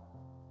part.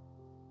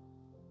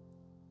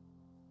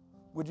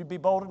 Would you be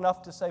bold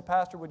enough to say,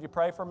 Pastor, would you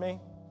pray for me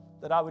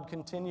that I would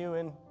continue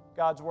in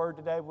God's word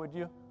today? Would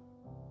you?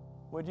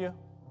 Would you?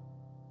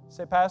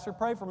 Say, Pastor,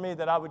 pray for me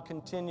that I would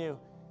continue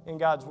in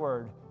God's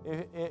word.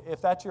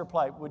 If that's your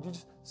plight, would you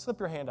just slip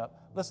your hand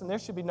up? Listen, there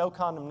should be no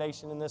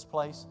condemnation in this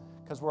place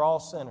because we're all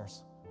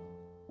sinners.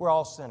 We're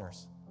all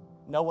sinners.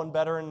 No one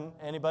better than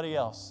anybody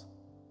else.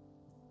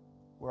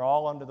 We're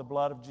all under the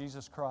blood of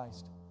Jesus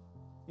Christ.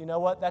 You know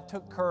what? That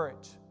took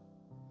courage.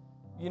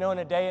 You know, in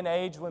a day and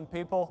age when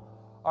people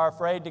are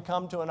afraid to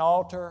come to an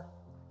altar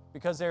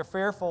because they're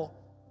fearful,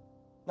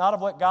 not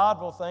of what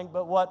God will think,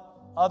 but what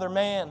other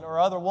man or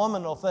other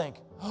woman will think.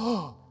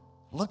 Oh,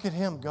 look at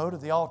him go to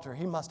the altar.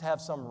 He must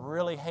have some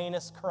really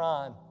heinous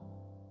crime.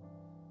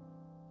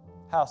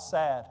 How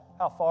sad.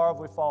 How far have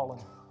we fallen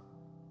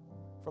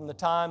from the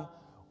time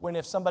when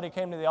if somebody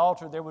came to the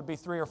altar, there would be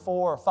 3 or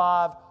 4 or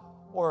 5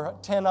 or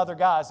 10 other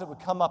guys that would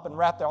come up and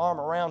wrap their arm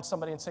around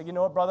somebody and say, you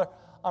know what, brother,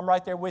 I'm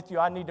right there with you.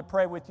 I need to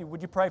pray with you.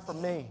 Would you pray for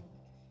me?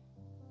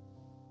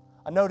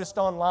 I noticed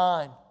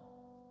online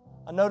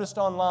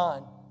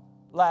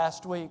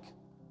last week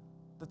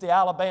that the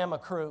Alabama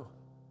crew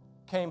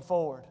came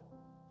forward.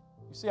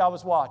 You see, I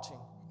was watching.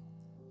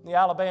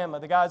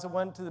 The guys that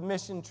went to the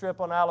mission trip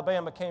on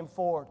Alabama came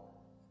forward.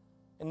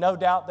 And no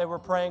doubt they were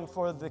praying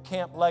for the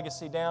Camp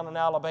Legacy down in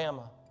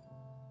Alabama.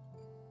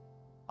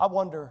 I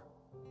wonder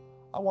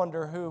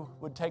who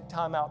would take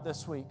time out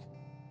this week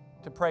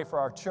to pray for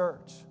our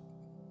church,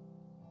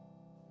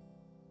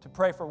 to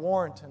pray for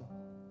Warrenton,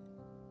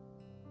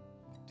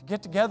 to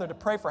get together to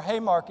pray for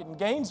Haymarket and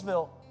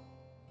Gainesville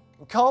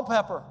and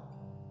Culpeper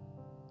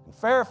and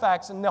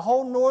Fairfax and the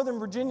whole Northern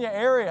Virginia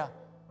area.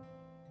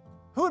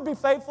 Who would be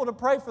faithful to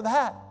pray for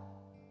that?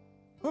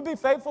 Who would be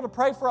faithful to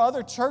pray for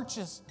other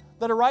churches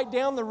that are right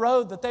down the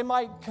road that they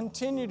might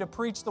continue to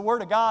preach the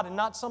Word of God and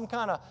not some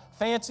kind of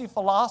fancy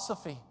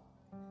philosophy?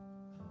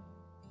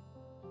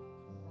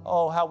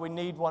 Oh, how we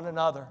need one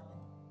another.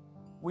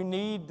 We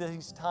need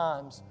these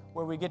times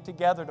where we get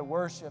together to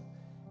worship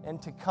and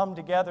to come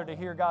together to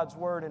hear God's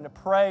Word and to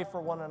pray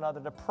for one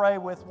another, to pray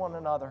with one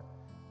another.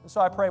 And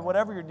so I pray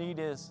whatever your need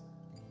is,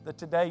 that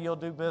today you'll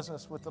do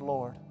business with the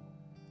Lord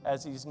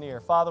as He's near.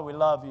 Father, we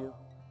love you.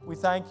 We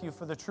thank you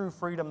for the true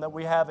freedom that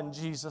we have in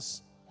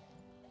Jesus.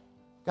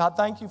 God,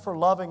 thank you for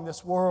loving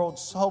this world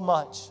so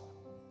much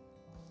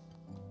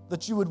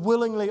that you would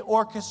willingly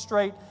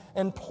orchestrate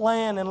and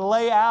plan and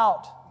lay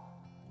out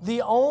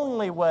the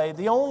only way,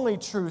 the only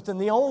truth, and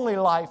the only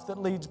life that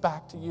leads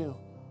back to you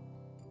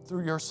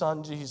through your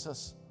Son,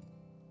 Jesus.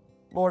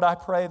 Lord, I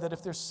pray that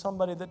if there's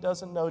somebody that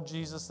doesn't know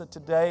Jesus, that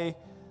today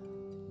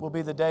will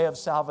be the day of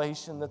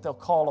salvation, that they'll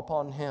call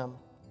upon Him.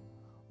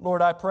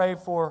 Lord, I pray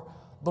for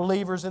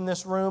believers in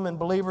this room and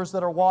believers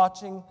that are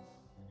watching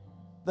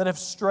that have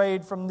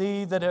strayed from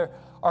Thee, that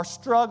are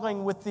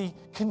struggling with the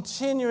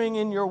continuing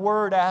in your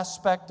word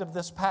aspect of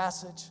this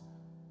passage.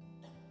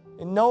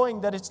 And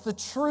knowing that it's the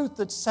truth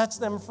that sets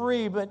them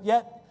free, but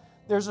yet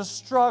there's a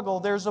struggle,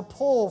 there's a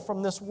pull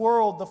from this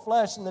world, the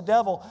flesh and the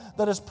devil,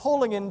 that is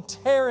pulling and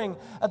tearing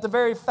at the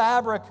very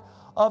fabric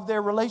of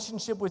their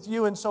relationship with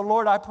you. And so,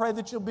 Lord, I pray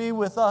that you'll be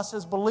with us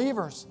as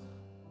believers,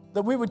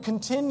 that we would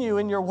continue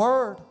in your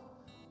word,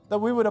 that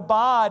we would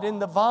abide in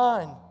the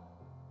vine,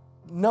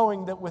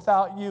 knowing that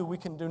without you we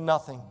can do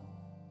nothing.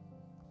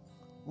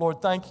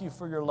 Lord, thank you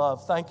for your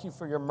love. Thank you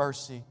for your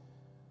mercy.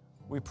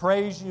 We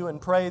praise you and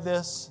pray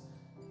this.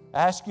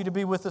 Ask you to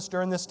be with us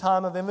during this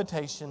time of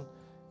invitation.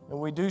 And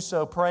we do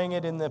so praying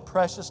it in the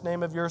precious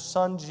name of your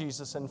Son,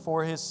 Jesus, and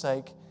for His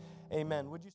sake. Amen. Would you